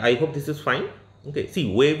 I hope this is fine. Okay, see,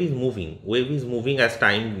 wave is moving as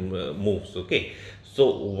time moves. Okay, so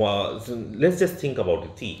let's just think about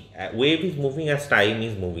it. See, wave is moving as time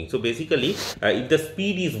is moving. So basically, if the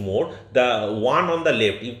speed is more, the one on the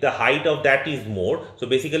left, if the height of that is more, so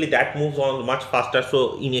basically that moves on much faster.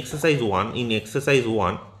 So in exercise 1,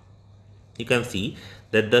 you can see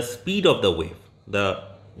that the speed of the wave, the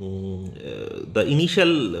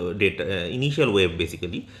initial initial wave,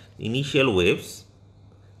 basically initial waves,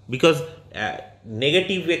 because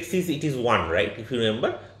negative axis it is 1, right? If you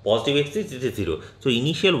remember, positive axis it is 0. So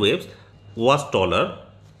initial waves was taller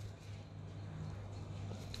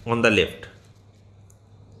on the left.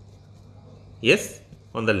 Yes,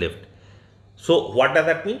 on the left. So what does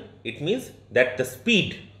that mean? It means that the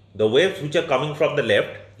speed, the waves which are coming from the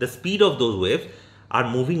left, the speed of those waves are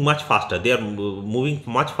moving much faster. They are moving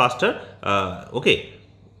much faster. Okay,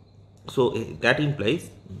 so that implies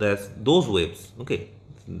that those waves, okay,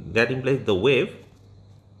 that implies the wave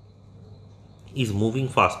is moving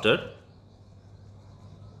faster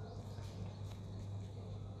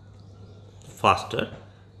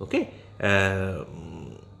okay,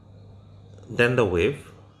 than the wave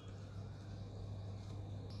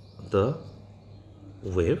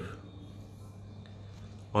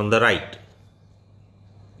on the right,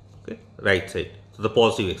 okay, right side, so the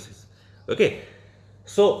positive axis. Okay,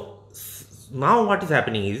 so now what is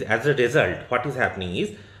happening is, as a result, what is happening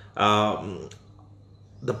is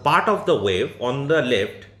the part of the wave on the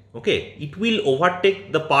left, okay, it will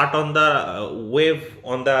overtake the part on the wave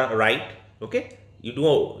on the right. Okay, you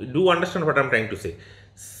do understand what I'm trying to say?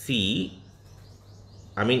 See,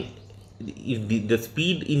 I mean, if the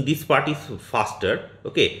speed in this part is faster,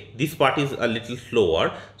 okay, this part is a little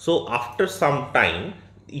slower, so after some time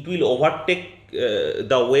it will overtake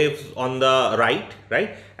the waves on the right,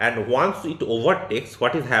 and once it overtakes,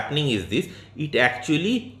 what is happening is this: it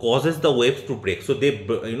actually causes the waves to break. So they,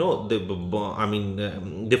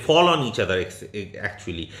 they fall on each other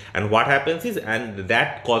actually, and what happens is, and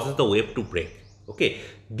that causes the wave to break. Okay,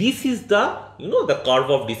 this is the the curve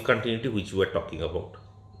of discontinuity which we are talking about.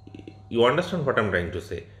 You understand what I'm trying to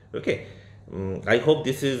say? Okay, I hope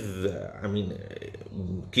this is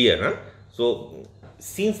clear, huh? So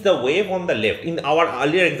since the wave on the left, in our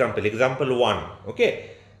earlier example 1, okay,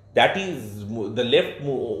 that is the left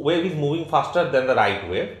wave is moving faster than the right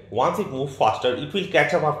wave. Once it moves faster, it will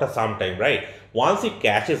catch up after some time, right? Once it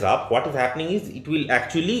catches up, what is happening is, it will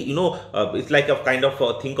actually, it's like a kind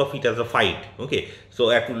of think of it as a fight. Okay, so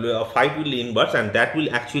a fight will inverse, and that will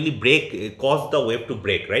actually break, cause the wave to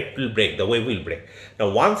break, right? It will break, the wave will break. Now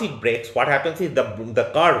once it breaks, what happens is, the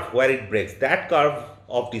curve where it breaks, that curve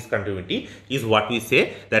of discontinuity is what we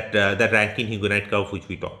say that the Rankine-Huggenite curve which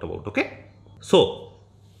we talked about. Okay, so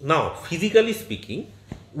now physically speaking,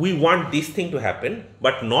 we want this thing to happen,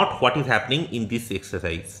 but not what is happening in this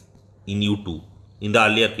exercise in U2, in the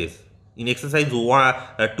earlier case. In exercise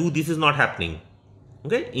 2 this is not happening.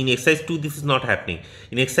 Okay, in exercise 2 this is not happening.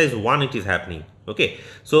 In exercise 1 it is happening. Okay,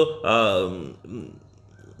 so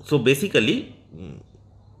so basically,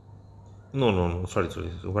 no, sorry,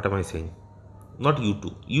 what am I saying? not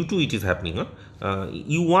u2, u2 it is happening,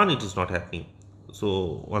 u1 it is not happening.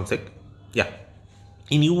 So one sec, yeah,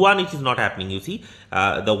 in u1 it is not happening. You see,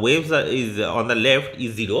 the waves is on the left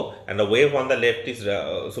is 0 and the wave on the left is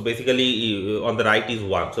so basically on the right is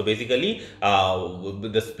 1. So basically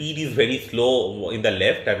the speed is very slow in the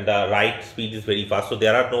left and the right speed is very fast. So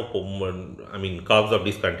there are no curves of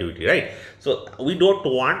discontinuity, right? So we don't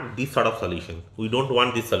want this sort of solution. We don't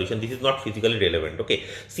want this solution. This is not physically relevant. Okay,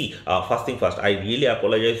 see, first thing first, I really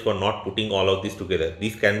apologize for not putting all of this together.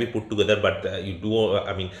 This can be put together, but you do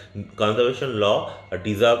conservation law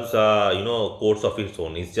deserves course of its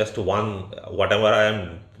own. It's just one, whatever I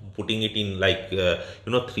am putting it in, like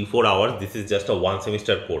 3-4 hours, this is just a 1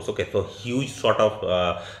 semester course. Okay, so huge sort of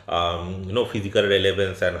physical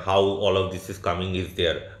relevance and how all of this is coming is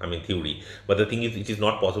there, theory. But the thing is, it is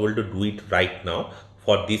not possible to do it right now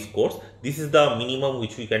for this course. This is the minimum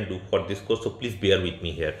which we can do for this course, so please bear with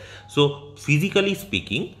me here. So physically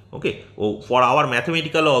speaking, okay, for our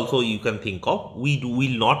mathematical also you can think of, we do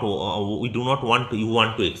not want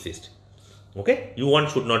u1 to exist. Okay, u1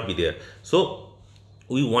 should not be there. So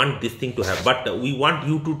we want this thing to have, but we want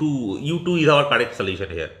u2 is our correct solution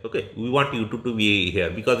here. Okay, we want u2 to be here,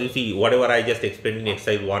 because you see, whatever I just explained in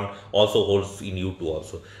exercise 1 also holds in u2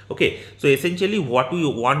 also. Okay, so essentially what we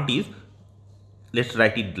want is, let's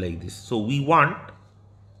write it like this. So we want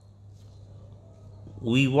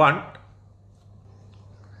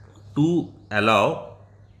to allow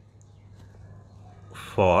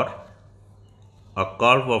for a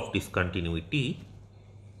curve of discontinuity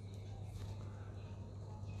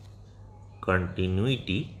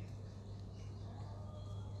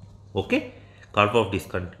okay, curve of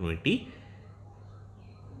discontinuity,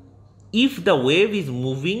 if the wave is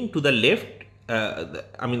moving to the left,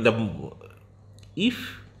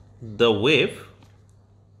 if the wave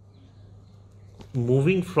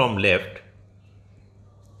moving from left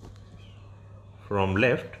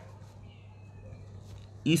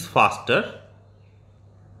is faster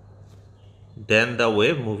than the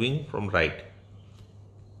wave moving from right.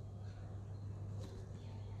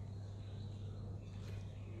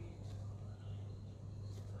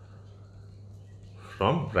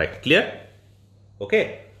 Clear?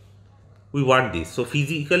 Okay, we want this. So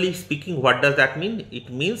physically speaking, what does that mean? It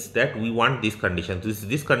means that we want this condition.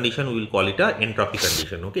 This condition, we will call it a entropy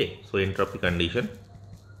condition. Okay, so entropy condition.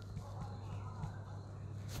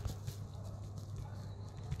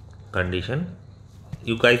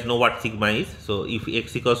 You guys know what sigma is. So if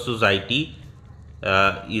x equals to xi t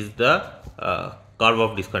is the curve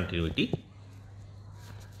of discontinuity,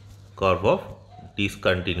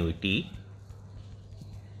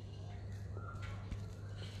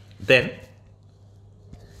 then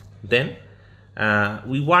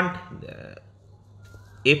we want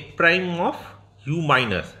f prime of u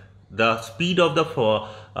minus the speed of the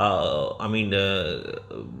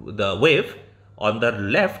the wave on the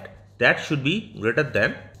left, that should be greater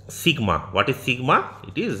than sigma. What is sigma?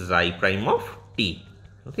 It is xi prime of t.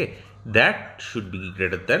 Okay, that should be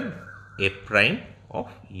greater than f prime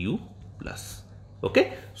of u plus.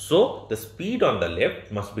 Okay, so the speed on the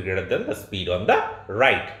left must be greater than the speed on the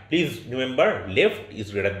right. Please remember, left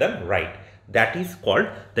is greater than right. That is called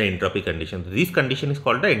the entropy condition. This condition is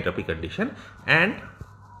called the entropy condition, and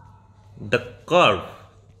the curve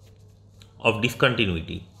of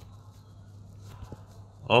discontinuity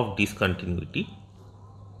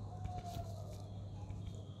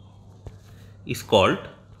is called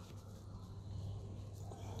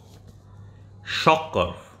shock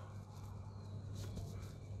curve.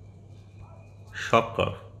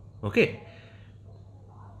 Okay,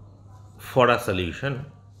 for a solution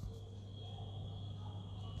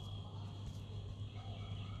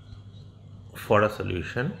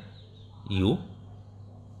u,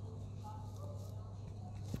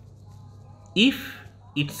 if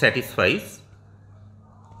it satisfies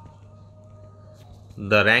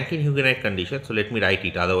the Rankine-Huggenite condition. So let me write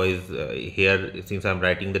it, otherwise here, since I am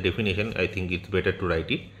writing the definition, I think it's better to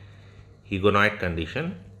write it. Huggenite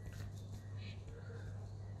condition,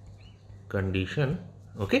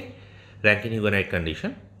 okay, Rankine-Huggenite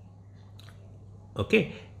condition,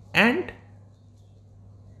 okay, and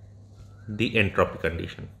the entropy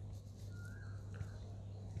condition.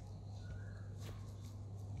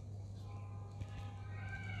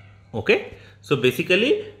 Okay, so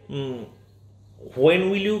basically, when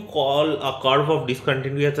will you call a curve of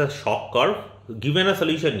discontinuity as a shock curve? Given a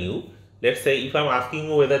solution u, let's say if I'm asking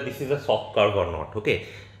you whether this is a shock curve or not, okay,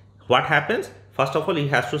 what happens? First of all, it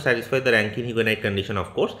has to satisfy the Rankine-Huggenite condition,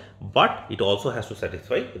 of course, but it also has to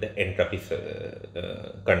satisfy the entropy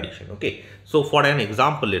condition. Okay, so for an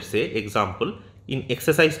example, let's say in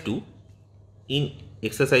exercise 2, in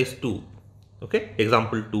exercise 2, okay,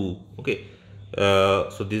 example 2, okay,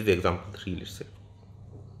 so this is example 3, let's say,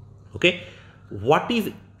 okay, what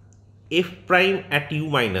is f prime at u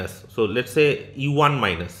minus? So let's say u1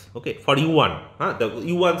 minus, okay, for u1, the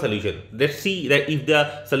u1 solution. Let's see that if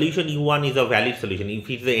the solution u1 is a valid solution, if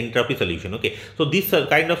it's the entropy solution, okay. So this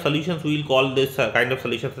kind of solutions, we will call this kind of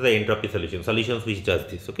solutions as the entropy solutions which does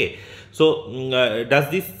this, okay. So does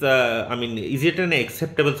this I mean, is it an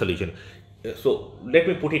acceptable solution? So let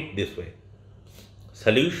me put it this way.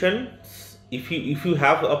 Solution, if you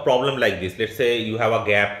have a problem like this, let's say you have a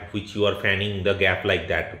gap which you are fanning the gap like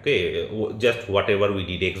that, okay, just whatever we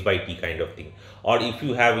did x by t kind of thing, or if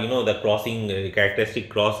you have, you know, the crossing characteristic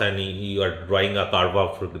cross, and you are drawing a curve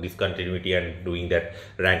of discontinuity and doing that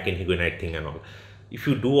Rankine Huguenot thing and all. If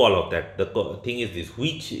you do all of that, the thing is this: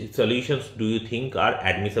 which solutions do you think are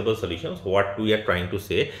admissible solutions? What we are trying to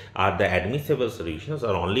say are the admissible solutions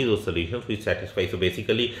are only those solutions which satisfy. So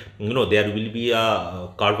basically, you know, there will be a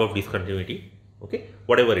curve of discontinuity, okay,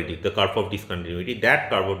 whatever it is, the curve of discontinuity, that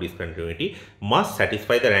curve of discontinuity must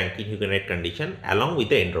satisfy the Rankine Huguenot condition along with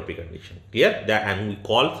the entropy condition. Clear? And we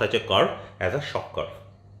call such a curve as a shock curve.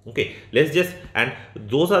 Okay, let's just, and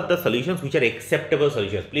those are the solutions which are acceptable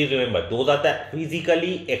solutions. Please remember, those are the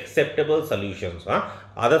physically acceptable solutions.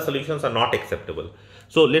 Other solutions are not acceptable.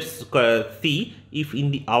 So let's see if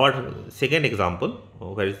in our second example,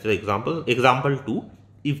 where is the example? Example 2,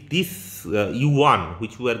 if this u1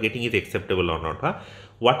 which we are getting is acceptable or not.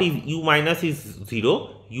 What is u minus is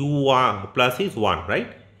 0, u1 plus is 1,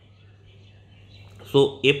 right?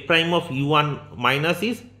 So f prime of u1 minus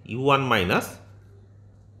is u1 minus,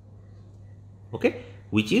 okay,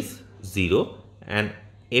 which is 0, and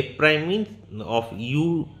f prime means of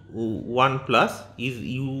u1 plus is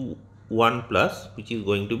u1 plus, which is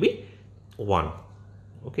going to be 1,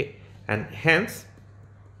 okay, and hence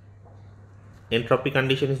entropy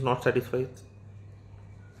condition is not satisfied.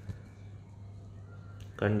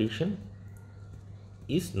 Condition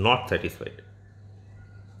is not satisfied.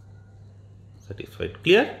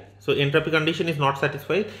 Clear? So entropy condition is not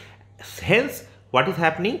satisfied. Hence, what is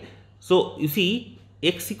happening? So you see,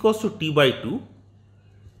 x equals to t by 2,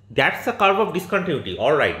 that's a curve of discontinuity,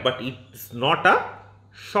 all right, but it's not a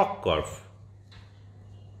shock curve.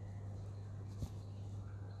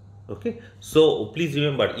 Okay, so please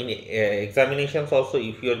remember, in examinations also,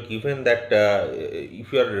 if you are given that,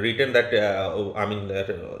 if you are written that, I mean,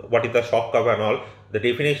 what is the shock curve and all, the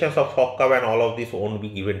definitions of shock curve and all of this won't be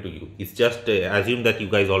given to you. It's just assume that you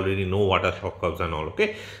guys already know what are shock curves and all.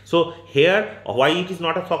 Okay, so here why it is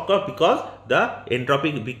not a shock curve? Because the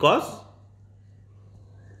entropy,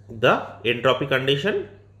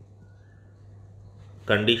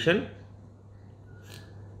 condition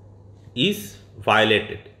is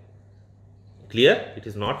violated. Clear? It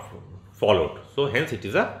is not followed, so hence it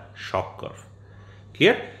is a shock curve.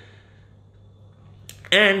 Clear?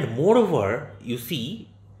 And moreover, you see,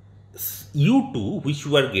 u2 which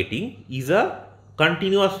you are getting is a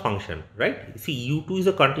continuous function, right? See, u2 is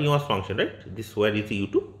a continuous function, right? This where is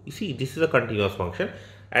u2, you see, this is a continuous function,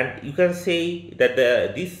 and you can say that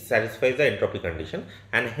this satisfies the entropy condition,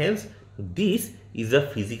 and hence this is a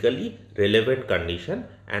physically relevant condition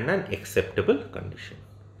and an acceptable condition.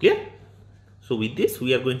 Clear? So with this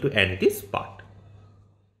we are going to end this part.